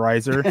definitely a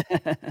riser.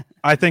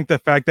 I think the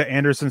fact that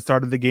Anderson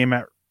started the game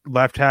at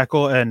left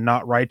tackle and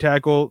not right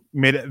tackle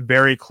made it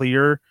very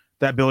clear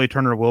that Billy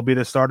Turner will be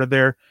the starter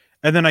there.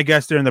 And then I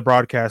guess during the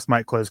broadcast,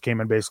 Mike Klis came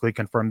and basically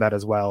confirmed that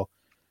as well.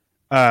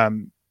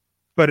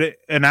 But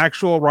an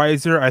actual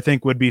riser, I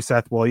think, would be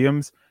Seth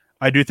Williams.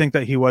 I do think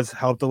that he was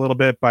helped a little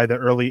bit by the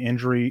early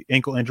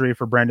ankle injury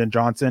for Brandon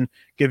Johnson,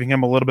 giving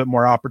him a little bit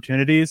more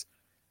opportunities.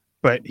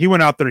 But he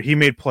went out there, he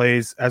made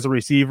plays as a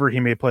receiver, he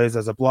made plays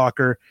as a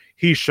blocker.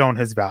 He's shown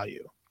his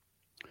value.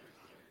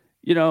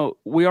 You know,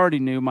 we already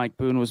knew Mike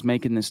Boone was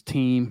making this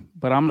team,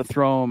 but I'm going to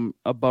throw him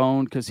a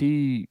bone because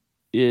he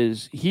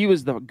was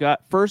the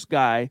first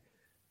guy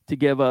to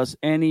give us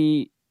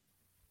any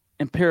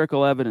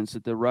empirical evidence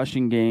that the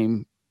rushing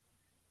game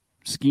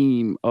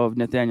scheme of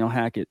Nathaniel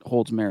Hackett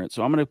holds merit.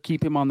 So I'm going to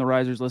keep him on the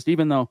risers list,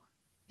 even though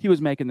he was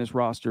making this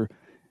roster.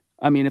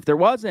 I mean, if there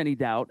was any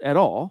doubt at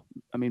all,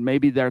 I mean,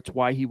 maybe that's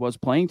why he was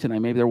playing tonight.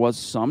 Maybe there was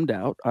some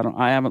doubt.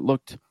 I haven't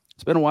looked.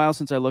 It's been a while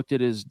since I looked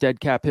at his dead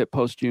cap hit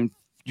post June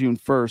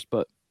 1st,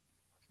 but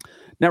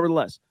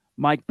nevertheless,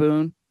 Mike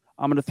Boone.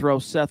 I'm going to throw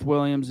Seth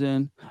Williams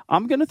in.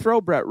 I'm going to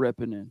throw Brett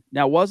Rypien in.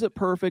 Now, was it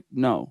perfect?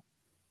 No.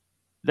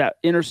 That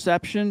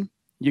interception,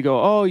 you go,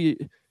 oh, you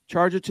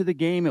charge it to the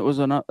game. It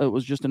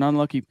was just an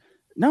unlucky.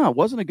 No, it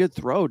wasn't a good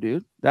throw,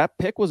 dude. That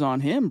pick was on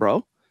him,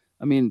 bro.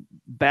 I mean,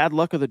 bad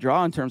luck of the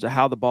draw in terms of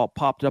how the ball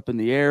popped up in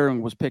the air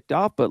and was picked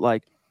off, but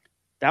like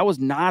that was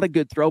not a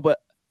good throw. But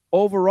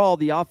overall,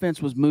 the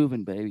offense was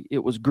moving, baby.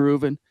 It was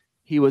grooving.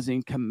 He was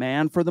in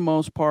command for the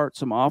most part.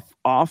 Some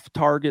off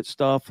target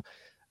stuff.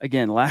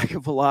 Again, lack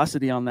of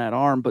velocity on that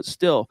arm, but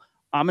still,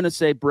 I'm going to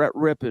say Brett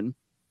Rypien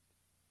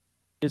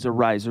is a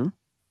riser.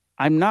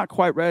 I'm not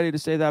quite ready to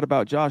say that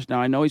about Josh.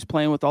 Now, I know he's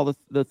playing with all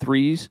the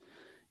threes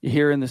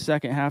here in the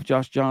second half,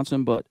 Josh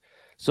Johnson, but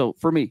so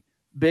for me,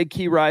 big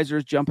key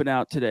risers jumping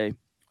out today.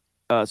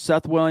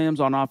 Seth Williams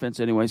on offense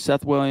anyway.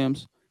 Seth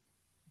Williams,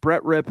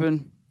 Brett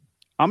Rippon.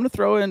 I'm going to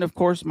throw in, of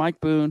course, Mike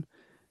Boone.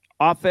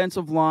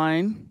 Offensive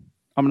line,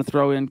 I'm going to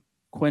throw in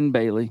Quinn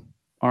Bailey.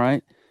 All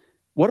right.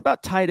 What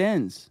about tight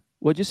ends?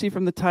 What'd you see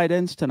from the tight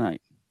ends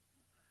tonight?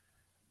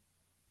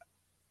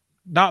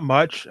 Not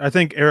much. I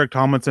think Eric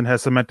Tomlinson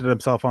has cemented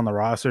himself on the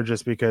roster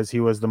just because he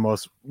was the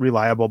most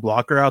reliable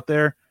blocker out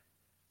there.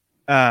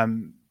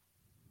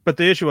 But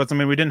the issue was, I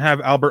mean, we didn't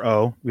have Albert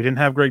O. We didn't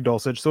have Greg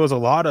Dulcich. So it was a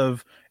lot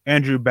of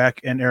Andrew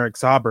Beck and Eric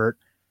Saubert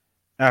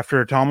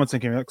after Tomlinson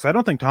came in. Because I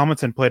don't think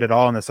Tomlinson played at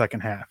all in the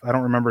second half. I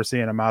don't remember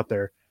seeing him out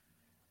there.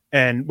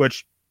 And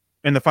which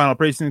in the final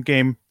preseason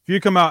game, if you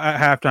come out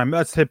at halftime,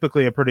 that's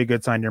typically a pretty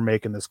good sign you're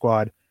making the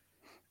squad.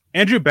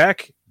 Andrew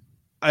Beck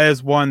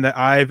is one that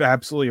I've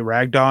absolutely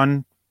ragged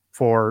on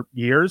for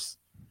years.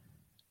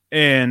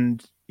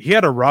 And he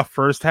had a rough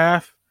first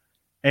half.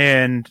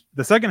 And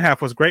the second half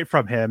was great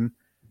from him.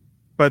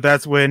 But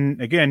that's when,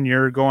 again,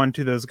 you're going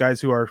to those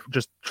guys who are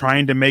just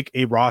trying to make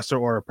a roster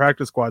or a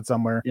practice squad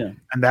somewhere. Yeah.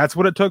 And that's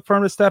what it took for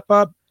him to step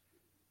up.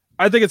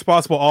 I think it's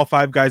possible all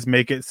five guys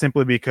make it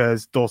simply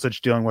because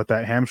Dulcich dealing with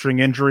that hamstring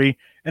injury,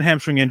 and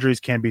hamstring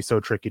injuries can be so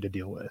tricky to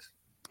deal with.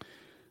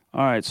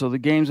 All right, so the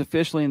game's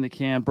officially in the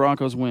can.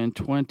 Broncos win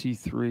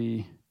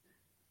 23-13.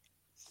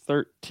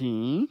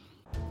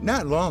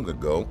 Not long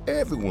ago,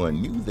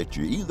 everyone knew that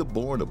you're either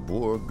born a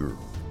boy or a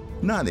girl.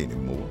 Not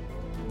anymore.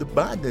 The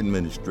Biden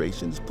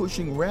administration is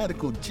pushing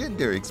radical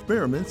gender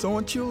experiments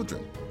on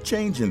children,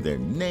 changing their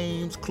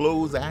names,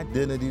 clothes,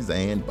 identities,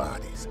 and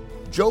bodies.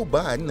 Joe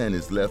Biden and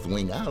his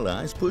left-wing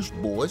allies pushed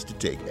boys to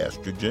take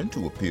estrogen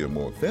to appear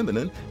more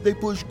feminine. They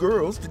push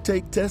girls to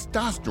take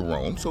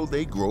testosterone so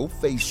they grow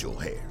facial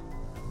hair.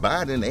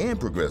 Biden and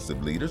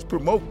progressive leaders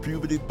promote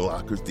puberty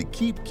blockers to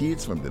keep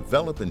kids from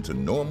developing to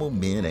normal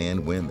men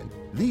and women.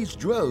 These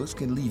drugs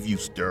can leave you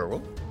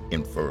sterile,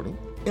 infertile,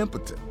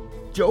 impotent.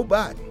 Joe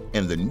Biden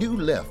and the new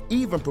left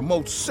even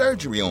promotes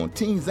surgery on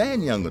teens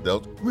and young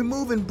adults,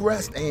 removing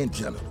breasts and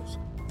genitals.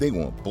 They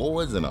want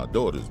boys in our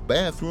daughters'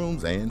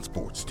 bathrooms and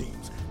sports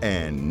teams.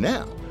 And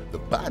now, the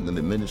Biden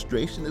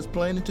administration is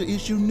planning to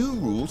issue new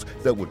rules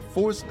that would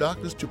force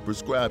doctors to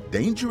prescribe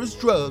dangerous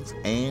drugs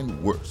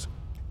and worse.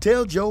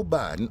 Tell Joe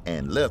Biden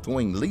and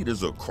left-wing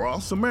leaders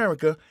across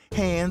America,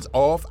 hands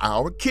off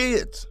our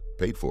kids.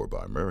 Paid for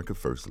by America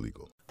First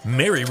Legal.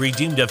 Mary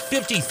redeemed a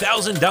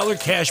 $50,000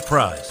 cash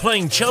prize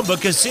playing Chumba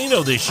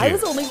Casino this year. I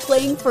was only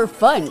playing for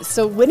fun,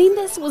 so winning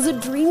this was a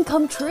dream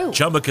come true.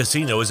 Chumba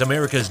Casino is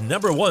America's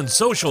 #1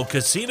 social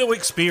casino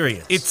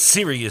experience. It's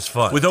serious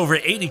fun. With over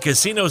 80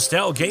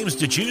 casino-style games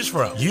to choose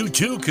from, you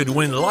too could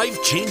win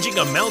life-changing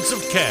amounts of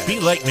cash. Be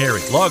like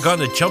Mary. Log on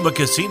to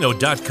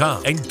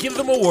ChumbaCasino.com and give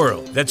them a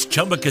whirl. That's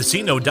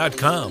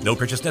ChumbaCasino.com. No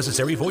purchase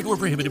necessary. Void or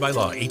prohibited by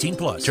law. 18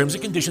 plus. Terms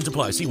and conditions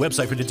apply. See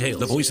website for details.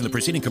 The voice in the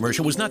preceding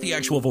commercial was not the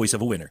actual voice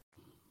of a winner.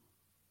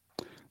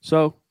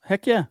 So,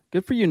 heck yeah,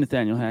 good for you,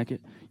 Nathaniel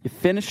Hackett. You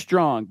finished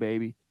strong,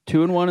 baby.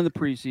 2-1 in the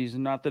preseason.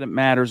 Not that it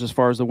matters as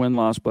far as the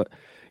win-loss, but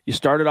you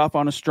started off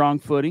on a strong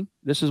footing.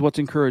 This is what's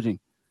encouraging.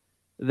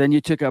 Then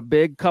you took a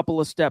big couple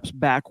of steps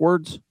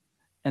backwards,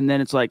 and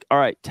then it's like, all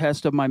right,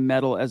 test of my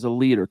mettle as a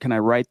leader. Can I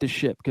right the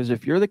ship? Because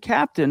if you're the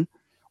captain,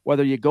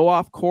 whether you go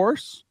off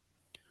course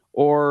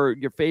or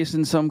you're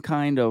facing some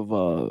kind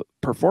of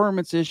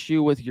performance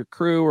issue with your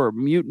crew or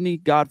mutiny,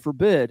 God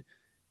forbid,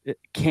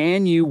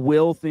 can you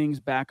will things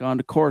back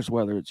onto course,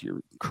 whether it's your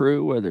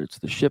crew, whether it's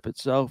the ship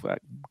itself,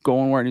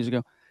 going where it needs to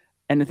go?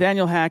 And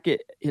Nathaniel Hackett,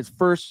 his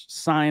first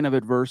sign of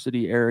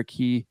adversity, Eric,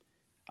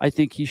 I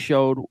think he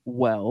showed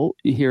well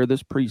here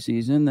this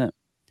preseason that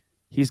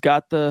he's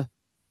got the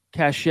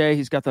cachet,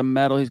 he's got the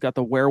mettle, he's got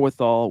the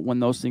wherewithal.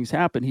 When those things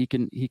happen, he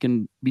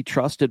can be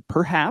trusted.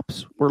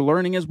 Perhaps we're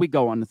learning as we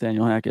go on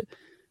Nathaniel Hackett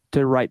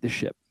to right the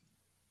ship.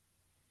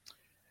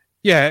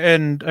 Yeah,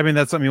 and I mean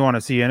that's something you want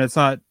to see, and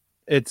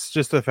it's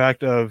just the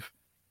fact of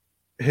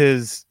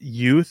his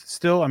youth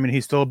still. I mean,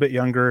 he's still a bit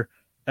younger.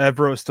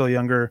 Evero is still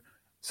younger.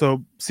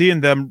 So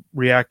seeing them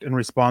react and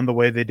respond the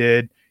way they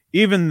did,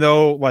 even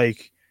though,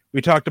 like,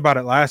 we talked about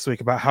it last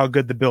week about how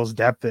good the Bills'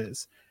 depth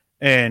is,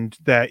 and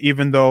that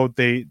even though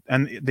they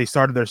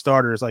started their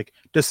starters, like,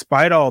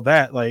 despite all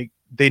that, like,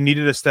 they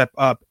needed to step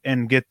up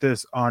and get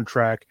this on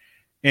track,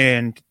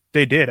 and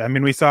they did. I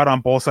mean, we saw it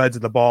on both sides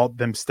of the ball,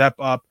 them step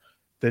up,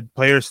 the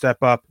players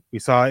step up. We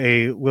saw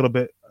a little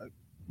bit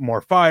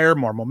more fire,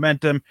 more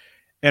momentum,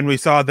 and we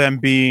saw them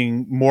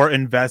being more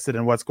invested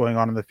in what's going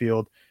on in the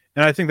field.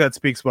 And I think that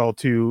speaks well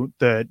to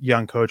the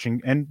young coaching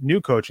and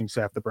new coaching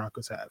staff the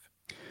Broncos have.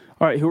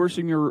 All right, who are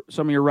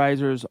some of your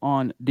risers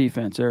on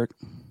defense, Eric?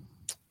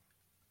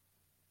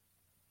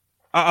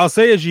 I'll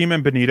say Ajim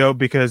and Benito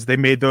because they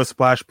made those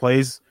splash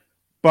plays.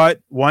 But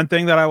one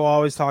thing that I will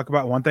always talk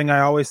about, one thing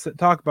I always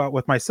talk about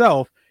with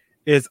myself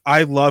is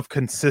I love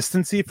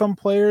consistency from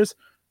players.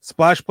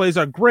 Splash plays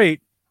are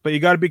great, but you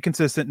got to be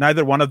consistent.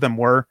 Neither one of them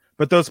were,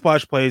 but those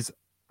splash plays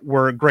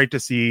were great to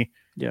see,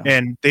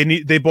 and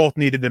they both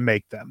needed to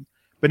make them.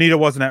 Benito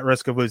wasn't at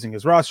risk of losing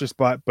his roster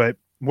spot, but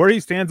where he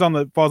stands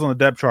falls on the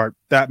depth chart,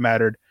 that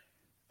mattered.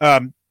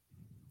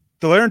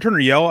 De'Aaron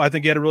Turner-Yell, I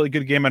think he had a really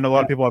good game. I know a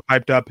lot of people have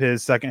hyped up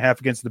his second half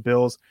against the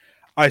Bills.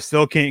 I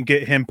still can't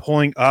get him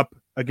pulling up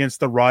against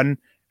the run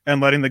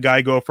and letting the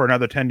guy go for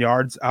another 10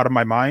 yards out of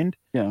my mind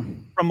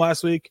from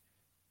last week.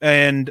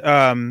 And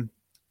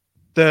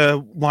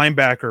the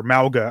linebacker,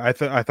 Malga,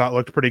 I thought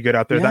looked pretty good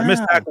out there. That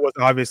missed tackle was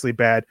obviously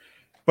bad,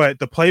 but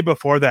the play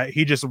before that,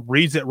 he just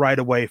reads it right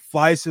away,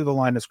 flies through the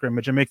line of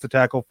scrimmage and makes the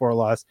tackle for a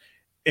loss.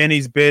 And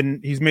he's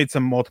made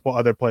some multiple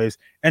other plays.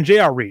 And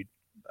J.R. Reed,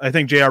 I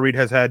think J.R. Reed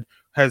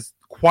has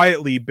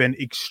quietly been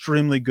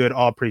extremely good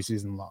all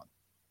preseason long.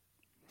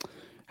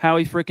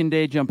 Howie frickin'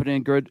 Day jumping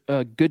in.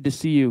 Good to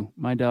see you,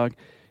 my dog.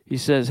 He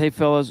says, hey,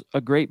 fellas,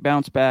 a great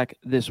bounce back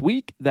this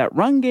week. That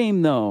run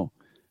game, though,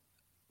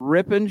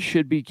 Rypien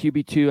should be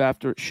QB2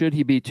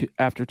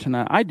 after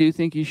tonight? I do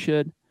think he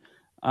should.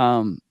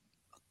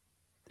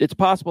 It's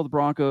possible the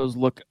Broncos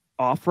look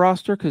off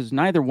roster because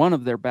neither one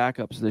of their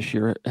backups this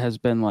year has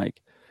been like,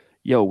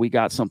 yo, we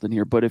got something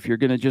here. But if you're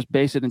going to just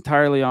base it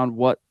entirely on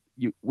what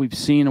we've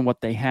seen and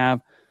what they have,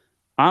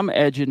 I'm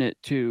edging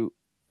it to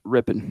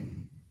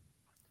Rypien.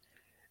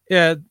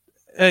 Yeah,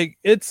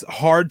 it's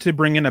hard to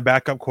bring in a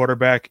backup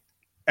quarterback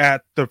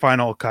at the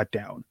final cut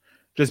down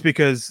just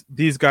because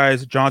these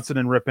guys, Johnson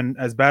and Rypien,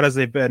 as bad as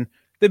they've been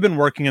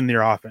working in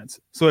their offense.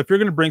 So if you're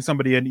going to bring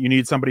somebody in, you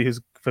need somebody who's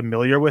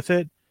familiar with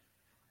it.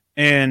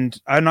 And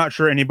I'm not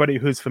sure anybody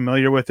who's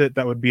familiar with it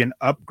that would be an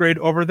upgrade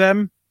over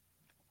them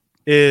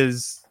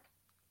is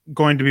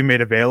going to be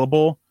made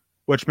available,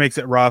 which makes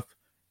it rough.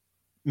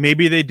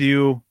 Maybe they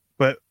do,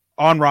 but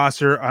on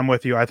roster, I'm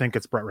with you. I think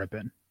it's Brett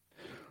Rypien.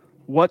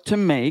 What to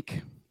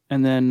make,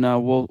 and then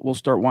we'll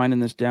start winding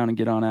this down and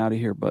get on out of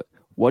here. But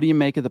what do you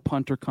make of the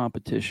punter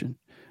competition?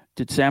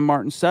 Did Sam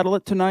Martin settle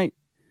it tonight?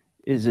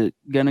 Is it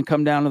going to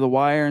come down to the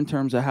wire in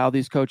terms of how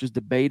these coaches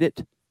debate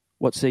it?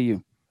 What say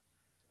you?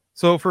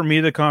 So for me,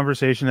 the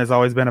conversation has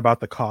always been about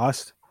the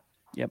cost.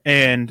 Yep.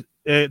 And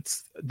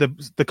it's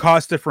the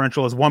cost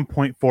differential is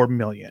 $1.4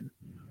 million.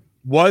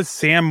 Was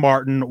Sam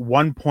Martin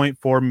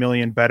 $1.4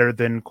 million better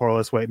than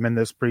Corliss Waitman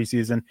this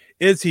preseason?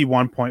 Is he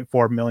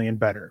 $1.4 million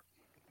better?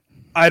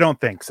 I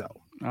don't think so.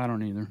 I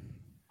don't either.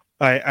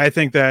 I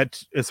think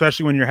that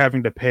especially when you're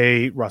having to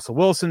pay Russell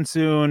Wilson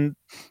soon,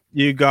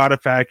 you got to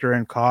factor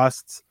in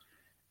costs.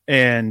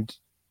 And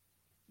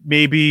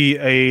maybe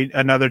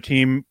another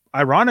team,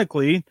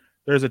 ironically,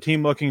 there's a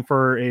team looking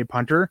for a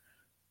punter.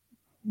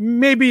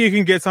 Maybe you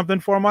can get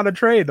something for him on a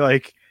trade.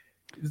 Like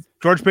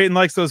George Paton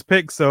likes those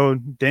picks, so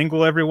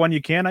dangle everyone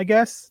you can, I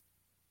guess.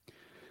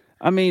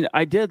 I mean,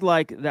 I did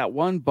like that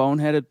one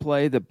boneheaded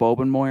play that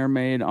Bobenmoyer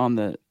made on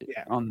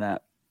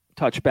that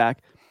touchback.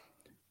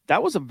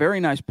 That was a very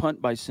nice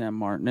punt by Sam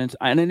Martin.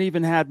 And it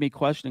even had me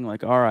questioning,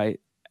 like, all right,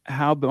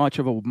 how much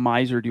of a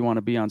miser do you want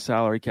to be on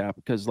salary cap?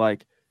 Because,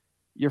 like,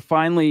 you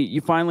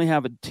finally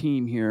have a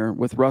team here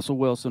with Russell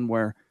Wilson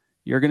where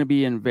you're going to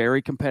be in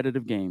very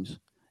competitive games.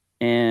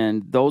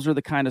 And those are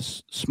the kind of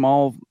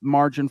small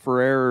margin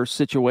for error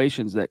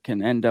situations that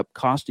can end up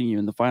costing you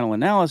in the final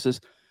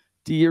analysis.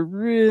 Do you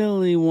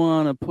really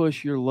want to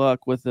push your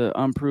luck with an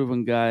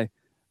unproven guy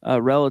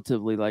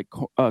relatively like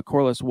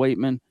Corliss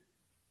Waitman?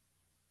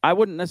 I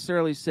wouldn't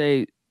necessarily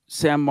say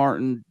Sam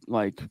Martin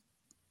like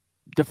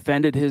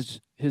defended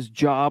his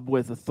job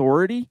with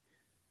authority,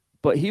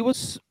 but he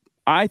was,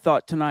 I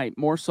thought tonight,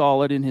 more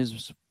solid in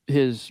his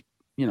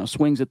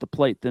swings at the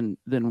plate than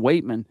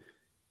Waitman.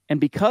 And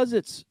because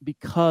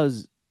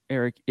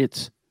Eric,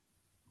 it's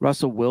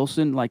Russell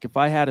Wilson, like if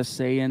I had a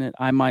say in it,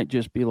 I might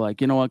just be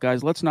like, you know what,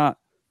 guys, let's not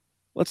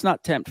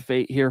tempt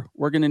fate here.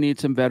 We're going to need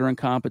some veteran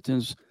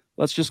competence.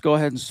 Let's just go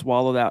ahead and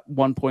swallow that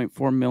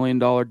 $1.4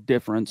 million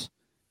difference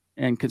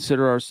and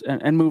consider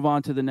and move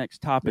on to the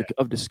next topic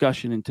of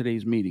discussion in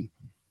today's meeting.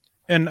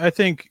 And I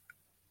think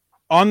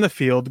on the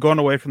field, going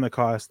away from the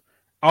cost,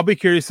 I'll be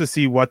curious to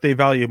see what they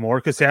value more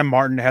because Sam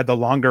Martin had the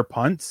longer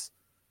punts,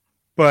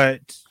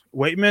 but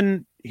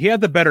Waitman, he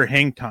had the better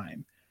hang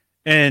time.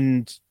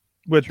 And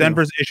with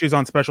Denver's issues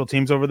on special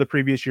teams over the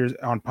previous years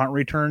on punt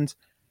returns,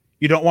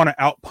 you don't want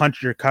to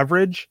out-punch your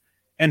coverage,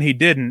 and he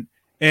didn't.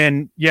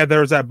 And, yeah,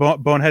 there was that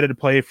boneheaded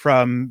play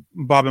from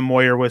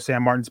Bobenmoyer with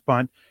Sam Martin's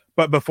punt.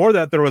 But before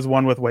that, there was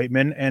one with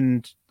Waitman.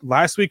 And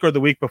last week or the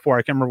week before,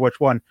 I can't remember which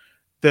one,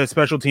 the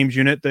special teams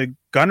unit, the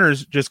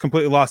Gunners just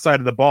completely lost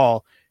sight of the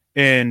ball,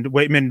 and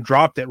Waitman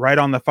dropped it right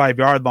on the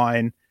 5-yard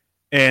line,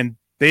 and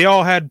they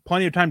all had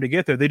plenty of time to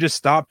get there. They just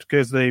stopped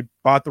because they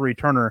bought the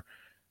returner.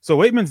 So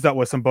Waitman's dealt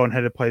with some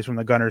boneheaded plays from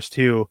the Gunners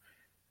too.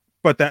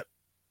 But that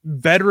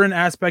veteran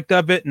aspect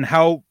of it and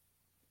how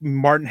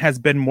Martin has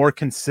been more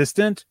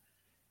consistent,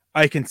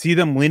 I can see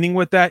them leaning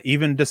with that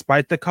even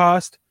despite the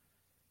cost.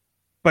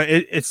 But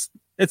it's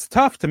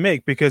tough to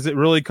make because it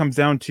really comes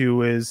down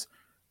to is,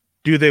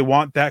 do they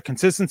want that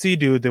consistency?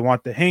 Do they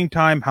want the hang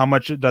time? How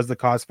much does the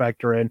cost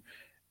factor in?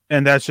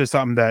 And that's just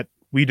something that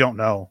we don't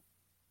know.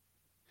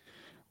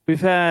 We've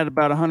had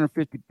about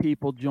 150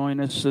 people join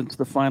us since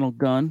the final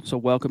gun. So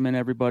welcome in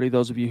everybody,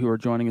 those of you who are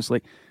joining us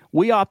late.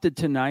 We opted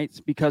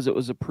tonight because it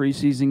was a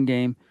preseason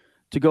game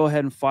to go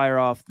ahead and fire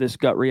off this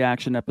gut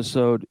reaction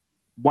episode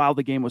while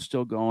the game was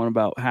still going,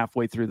 about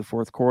halfway through the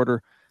fourth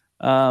quarter.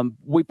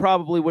 We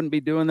probably wouldn't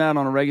be doing that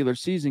on a regular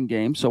season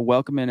game, so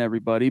welcome in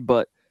everybody.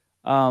 But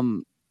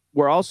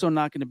we're also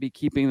not going to be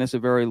keeping this a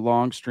very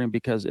long stream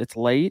because it's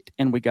late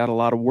and we got a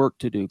lot of work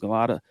to do, a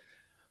lot of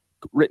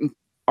written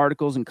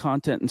articles and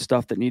content and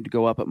stuff that need to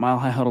go up at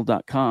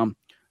milehighhuddle.com.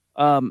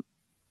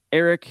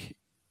 Eric,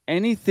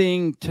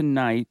 anything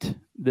tonight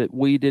that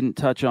we didn't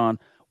touch on?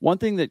 One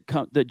thing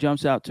that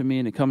jumps out to me,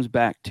 and it comes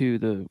back to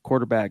the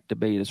quarterback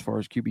debate as far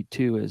as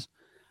QB2, is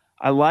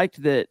I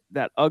liked that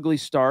ugly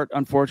start.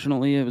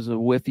 Unfortunately, it was a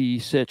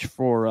whiffy sitch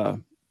for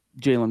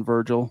Jalen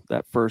Virgil,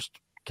 that first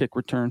kick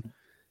return.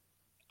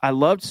 I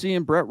loved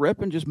seeing Brett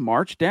Rippon just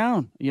march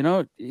down. You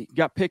know, he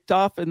got picked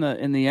off in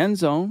the end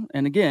zone.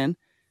 And again,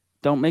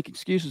 don't make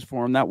excuses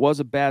for him. That was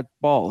a bad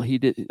ball.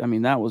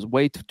 That was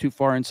way too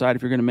far inside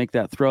if you're going to make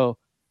that throw.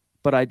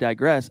 But I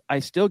digress. I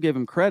still give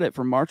him credit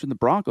for marching the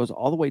Broncos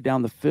all the way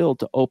down the field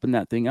to open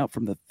that thing up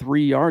from the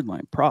 3-yard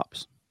line.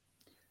 Props.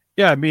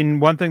 Yeah, I mean,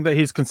 one thing that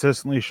he's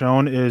consistently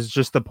shown is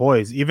just the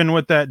poise. Even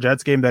with that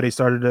Jets game that he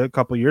started a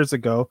couple years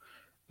ago,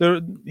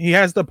 he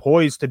has the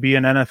poise to be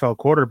an NFL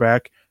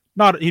quarterback.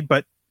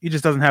 But he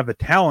just doesn't have the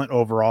talent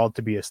overall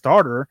to be a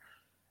starter.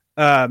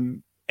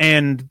 And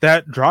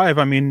that drive,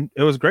 I mean,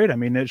 it was great. I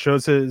mean, it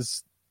shows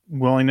his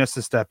willingness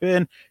to step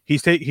in. He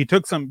stood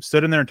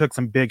in there and took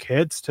some big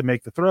hits to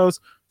make the throws.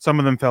 Some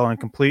of them fell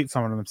incomplete.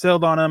 Some of them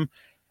sailed on him.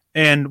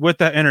 And with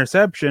that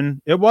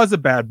interception, it was a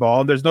bad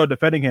ball. There's no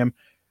defending him.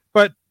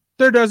 But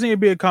there does need to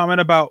be a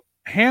comment about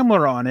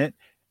Hamler on it.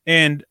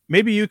 And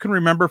maybe you can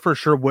remember for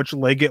sure which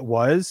leg it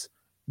was.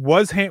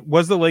 Was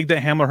the leg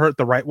that Hamler hurt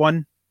the right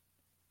one?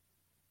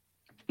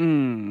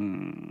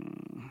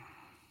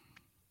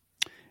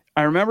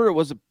 I remember it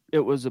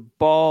was a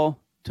ball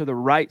to the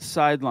right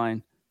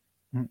sideline.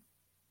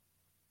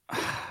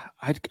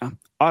 I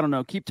don't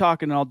know. Keep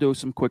talking and I'll do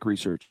some quick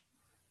research.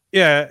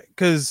 Yeah,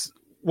 because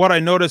what I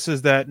notice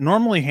is that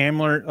normally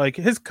Hamler, like,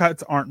 his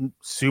cuts aren't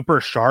super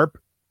sharp,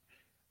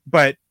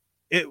 but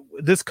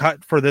this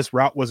cut for this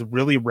route was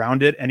really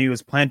rounded, and he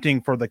was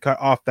planting for the cut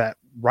off that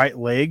right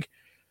leg.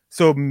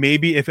 So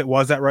maybe if it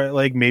was that right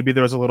leg, maybe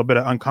there was a little bit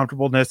of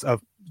uncomfortableness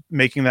of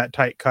making that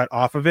tight cut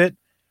off of it.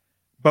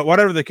 But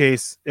whatever the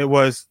case, it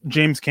was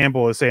James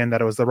Campbell is saying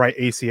that it was the right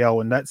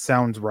ACL, and that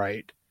sounds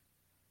right.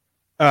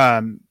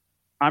 I'm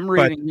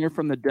reading here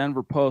from the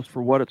Denver Post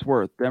for what it's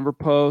worth. Denver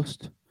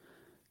Post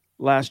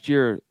last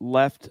year,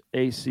 left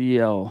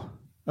ACL.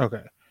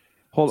 Okay.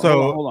 Hold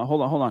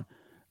on.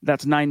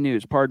 That's 9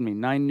 News. Pardon me.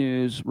 9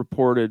 News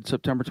reported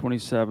September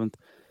 27th.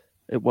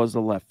 It was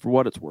the left. For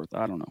what it's worth,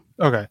 I don't know.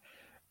 Okay.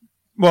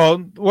 Well,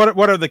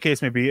 whatever the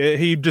case may be,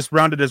 he just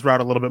rounded his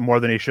route a little bit more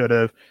than he should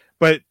have.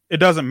 But it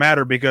doesn't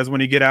matter because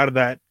when you get out of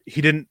that,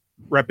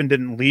 Rippon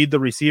didn't lead the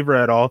receiver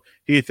at all.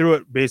 He threw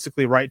it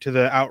basically right to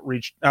the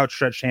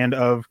outstretched hand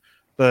of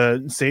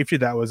the safety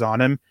that was on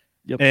him.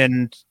 Yep.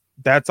 And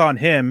that's on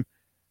him.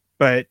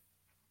 But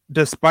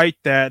despite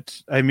that,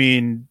 I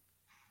mean,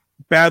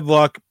 bad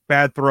luck,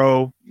 bad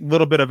throw, a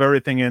little bit of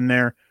everything in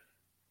there.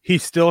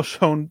 He's still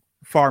shown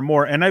far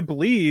more. And I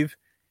believe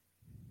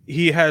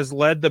he has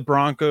led the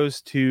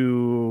Broncos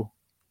to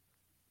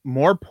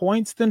more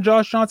points than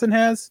Josh Johnson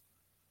has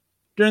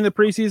during the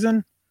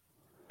preseason.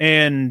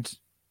 And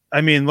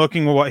I mean,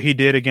 looking at what he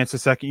did against the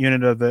second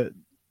unit of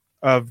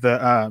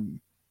the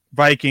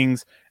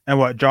Vikings and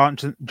what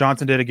Johnson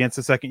did against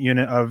the second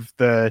unit of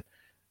the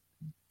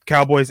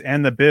Cowboys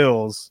and the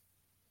Bills,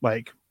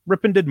 like,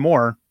 Rippon did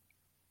more.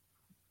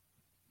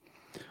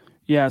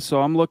 Yeah,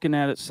 so I'm looking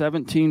at it,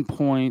 17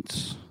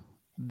 points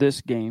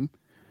this game.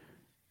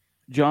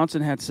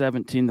 Johnson had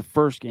 17 the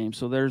first game,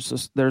 so there's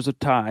a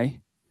tie.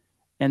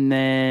 And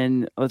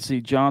then, let's see,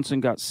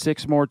 Johnson got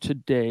 6 more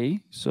today,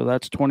 so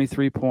that's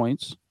 23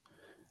 points.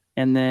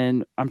 And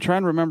then I'm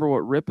trying to remember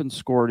what Rippon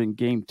scored in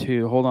game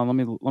 2. Hold on,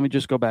 let me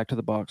just go back to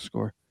the box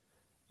score.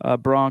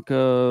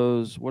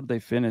 Broncos, what did they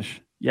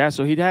finish? Yeah,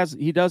 so he does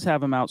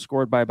have him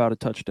outscored by about a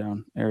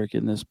touchdown, Eric,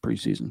 in this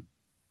preseason.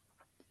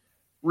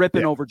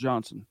 Rippon over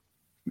Johnson.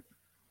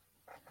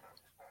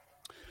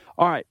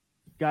 All right,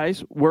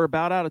 guys, we're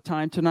about out of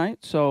time tonight,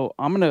 so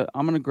I'm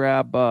gonna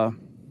grab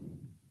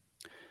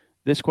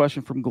this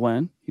question from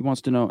Glenn. He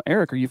wants to know,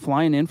 Eric, are you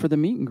flying in for the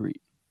meet and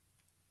greet?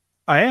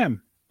 I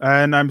am,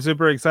 and I'm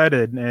super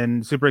excited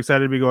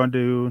to be going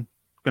to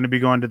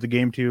the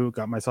game too.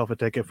 Got myself a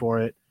ticket for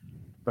it,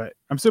 but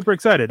I'm super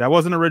excited. I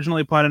wasn't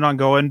originally planning on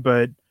going,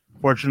 but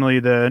fortunately,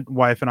 the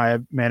wife and I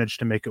have managed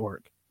to make it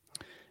work.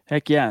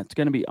 Heck yeah, it's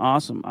going to be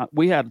awesome.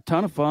 We had a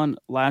ton of fun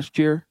last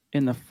year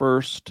in the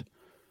first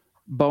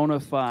bona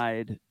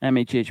fide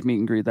MHH meet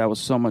and greet. That was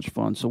so much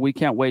fun. So we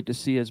can't wait to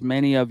see as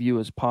many of you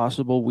as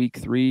possible. Week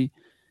 3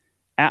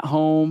 at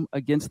home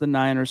against the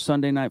Niners,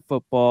 Sunday Night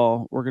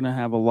Football. We're going to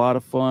have a lot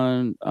of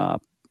fun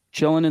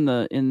chilling in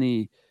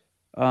the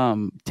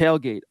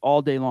tailgate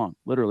all day long,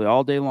 literally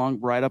all day long,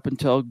 right up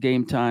until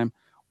game time.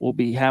 We'll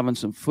be having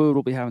some food.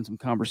 We'll be having some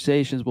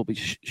conversations. We'll be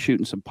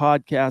shooting some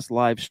podcasts,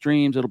 live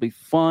streams. It'll be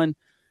fun.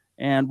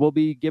 And we'll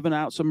be giving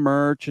out some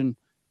merch and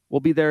we'll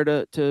be there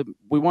to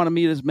we want to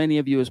meet as many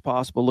of you as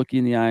possible, look you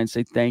in the eye and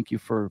say thank you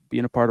for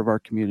being a part of our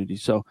community.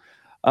 So,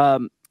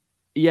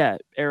 yeah,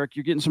 Eric,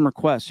 you're getting some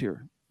requests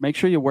here. Make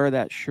sure you wear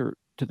that shirt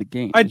to the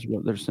game, is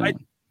what they're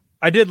saying.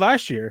 I did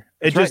last year.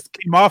 It That's just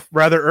came off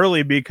rather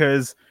early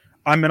because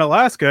I'm in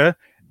Alaska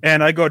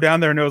and I go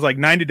down there and it was like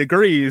 90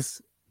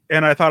 degrees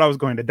and I thought I was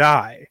going to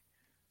die.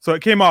 So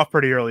it came off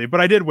pretty early, but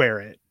I did wear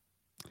it.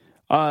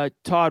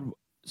 Todd,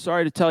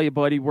 sorry to tell you,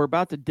 buddy, we're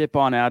about to dip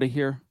on out of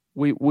here.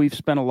 We've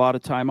spent a lot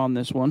of time on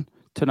this one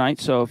tonight.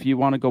 So if you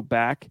want to go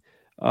back,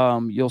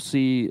 you'll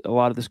see a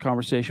lot of this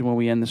conversation when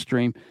we end the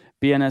stream.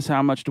 BNS,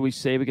 how much do we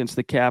save against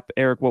the cap?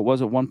 Eric, what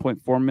was it?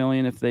 1.4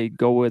 million if they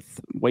go with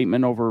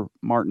Waitman over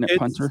Martin at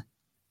punter?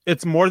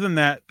 It's more than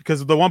that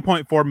because the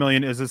 1.4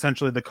 million is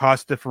essentially the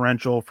cost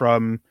differential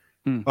from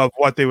of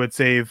what they would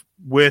save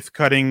with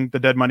cutting the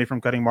dead money from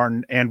cutting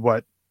Martin and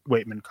what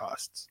Waitman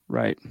costs.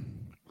 Right.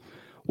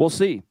 We'll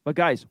see. But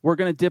guys, we're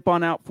going to dip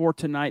on out for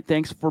tonight.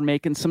 Thanks for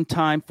making some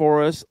time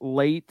for us. A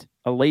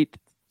late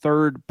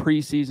third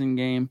preseason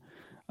game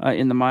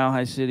in the Mile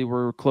High City.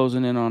 We're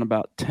closing in on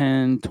about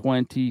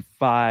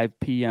 10:25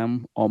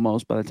 p.m.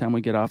 almost by the time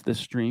we get off this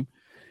stream.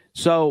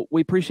 So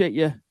we appreciate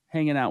you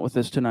hanging out with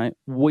us tonight.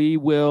 We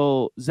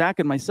will, Zach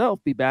and myself,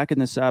 be back in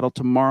the saddle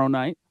tomorrow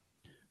night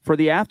for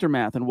the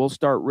aftermath, and we'll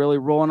start really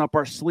rolling up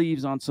our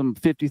sleeves on some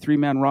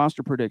 53-man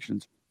roster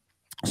predictions.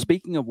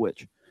 Speaking of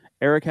which,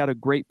 Eric had a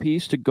great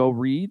piece to go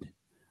read.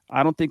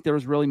 I don't think there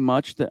was really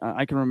much that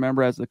I can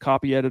remember as the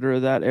copy editor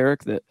of that,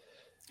 Eric, that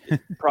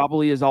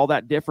probably is all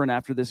that different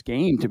after this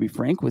game, to be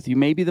frank with you.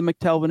 Maybe the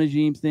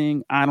McTelvin-Agim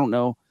thing, I don't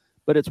know.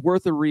 But it's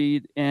worth a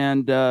read,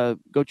 and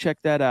go check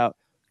that out.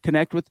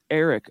 Connect with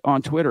Eric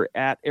on Twitter,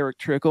 at Eric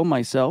Trickle,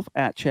 myself,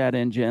 at Chad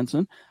N.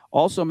 Jensen.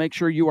 Also, make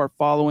sure you are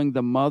following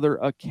the mother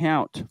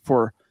account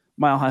for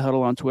Mile High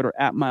Huddle on Twitter,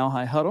 at Mile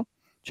High Huddle.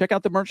 Check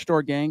out the merch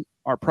store, gang.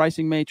 Our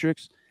pricing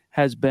matrix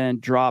has been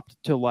dropped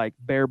to like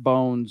bare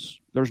bones.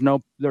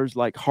 There's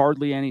like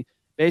hardly any.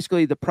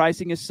 Basically, the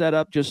pricing is set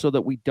up just so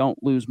that we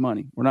don't lose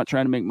money. We're not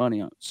trying to make money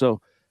on it.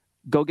 So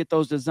go get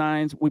those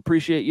designs. We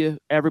appreciate you,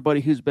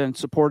 everybody who's been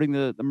supporting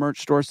the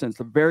merch store since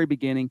the very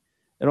beginning.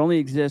 It only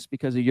exists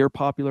because of your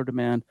popular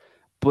demand.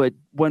 But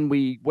when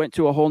we went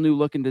to a whole new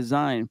look and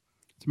design,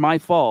 it's my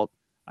fault.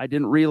 I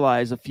didn't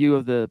realize a few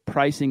of the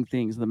pricing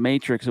things, the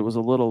matrix, it was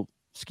a little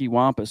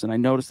ski-wampus, and I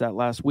noticed that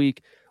last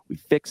week. We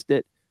fixed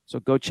it. So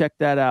go check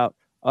that out.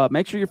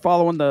 Make sure you're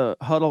following the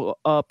Huddle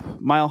Up,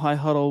 Mile High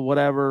Huddle,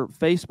 whatever,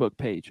 Facebook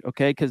page,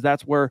 okay? Because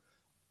that's where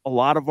a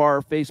lot of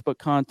our Facebook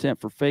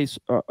content for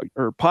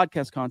or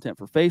podcast content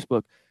for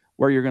Facebook,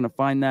 where you're going to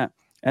find that.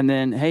 And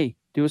then, hey,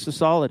 do us a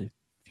solid.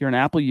 If you're an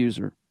Apple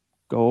user,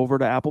 go over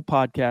to Apple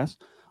Podcasts,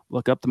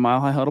 look up the Mile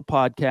High Huddle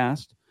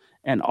podcast,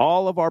 and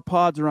all of our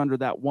pods are under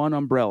that one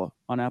umbrella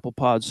on Apple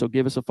Pods. So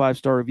give us a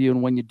 5-star review,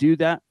 and when you do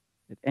that,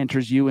 it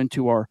enters you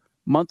into our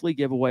monthly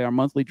giveaway, our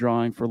monthly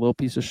drawing for a little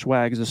piece of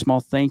swag as a small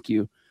thank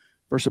you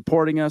for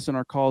supporting us and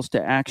our calls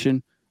to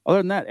action. Other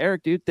than that,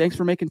 Eric, dude, thanks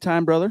for making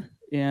time, brother.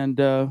 And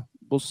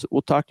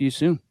we'll talk to you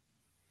soon.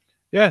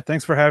 Yeah.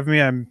 Thanks for having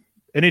me. I'm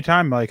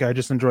anytime. Like, I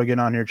just enjoy getting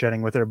on here,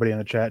 chatting with everybody in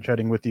the chat,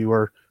 chatting with you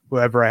or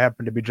whoever I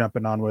happen to be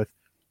jumping on with.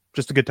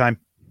 Just a good time.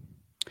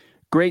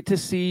 Great to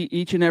see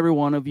each and every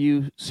one of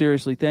you.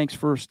 Seriously. Thanks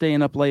for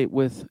staying up late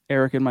with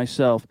Eric and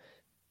myself.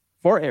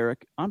 For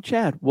Eric, I'm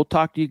Chad. We'll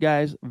talk to you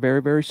guys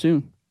very, very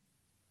soon.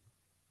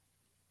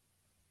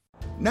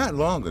 Not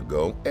long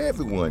ago,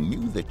 everyone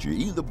knew that you're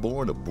either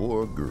born a boy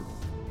or girl.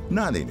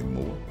 Not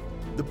anymore.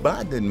 The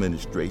Biden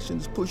administration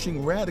is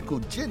pushing radical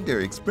gender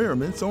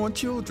experiments on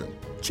children,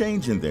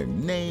 changing their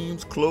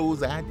names,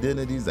 clothes,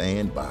 identities,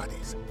 and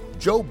bodies.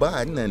 Joe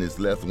Biden and his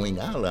left-wing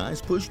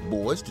allies pushed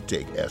boys to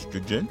take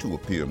estrogen to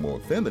appear more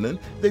feminine.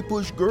 They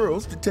push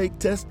girls to take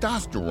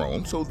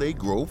testosterone so they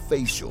grow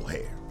facial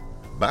hair.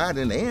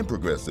 Biden and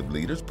progressive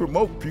leaders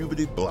promote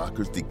puberty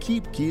blockers to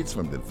keep kids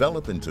from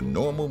developing to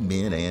normal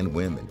men and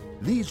women.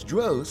 These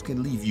drugs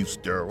can leave you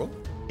sterile,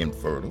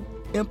 infertile,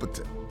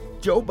 impotent.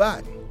 Joe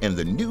Biden and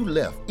the new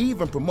left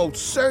even promote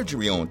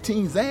surgery on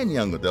teens and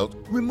young adults,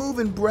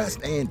 removing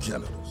breasts and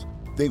genitals.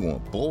 They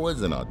want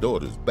boys in our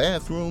daughters'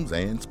 bathrooms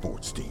and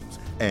sports teams.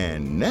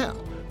 And now,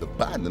 the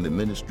Biden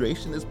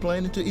administration is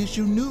planning to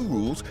issue new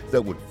rules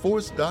that would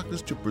force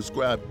doctors to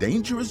prescribe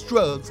dangerous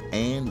drugs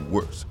and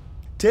worse.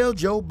 Tell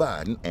Joe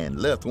Biden and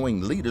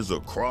left-wing leaders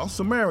across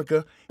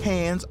America,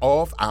 hands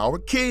off our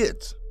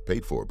kids.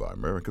 Paid for by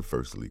America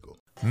First Legal.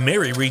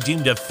 Mary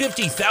redeemed a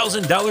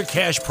 $50,000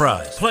 cash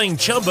prize playing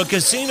Chumba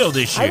Casino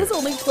this year. I was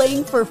only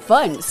playing for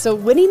fun, so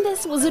winning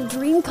this was a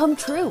dream come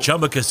true.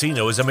 Chumba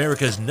Casino is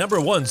America's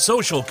 #1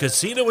 social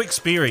casino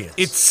experience.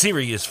 It's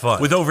serious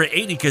fun. With over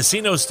 80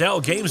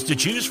 casino-style games to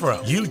choose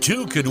from, you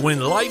too could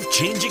win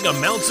life-changing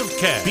amounts of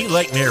cash. Be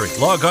like Mary.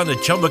 Log on to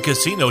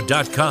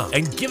ChumbaCasino.com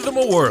and give them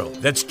a whirl.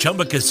 That's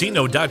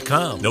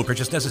ChumbaCasino.com. No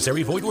purchase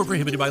necessary. Void where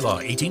prohibited by law.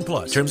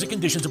 18+. Terms and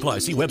conditions apply.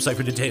 See website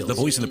for details. The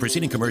voice in the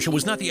preceding commercial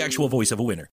was not the actual voice of a winner.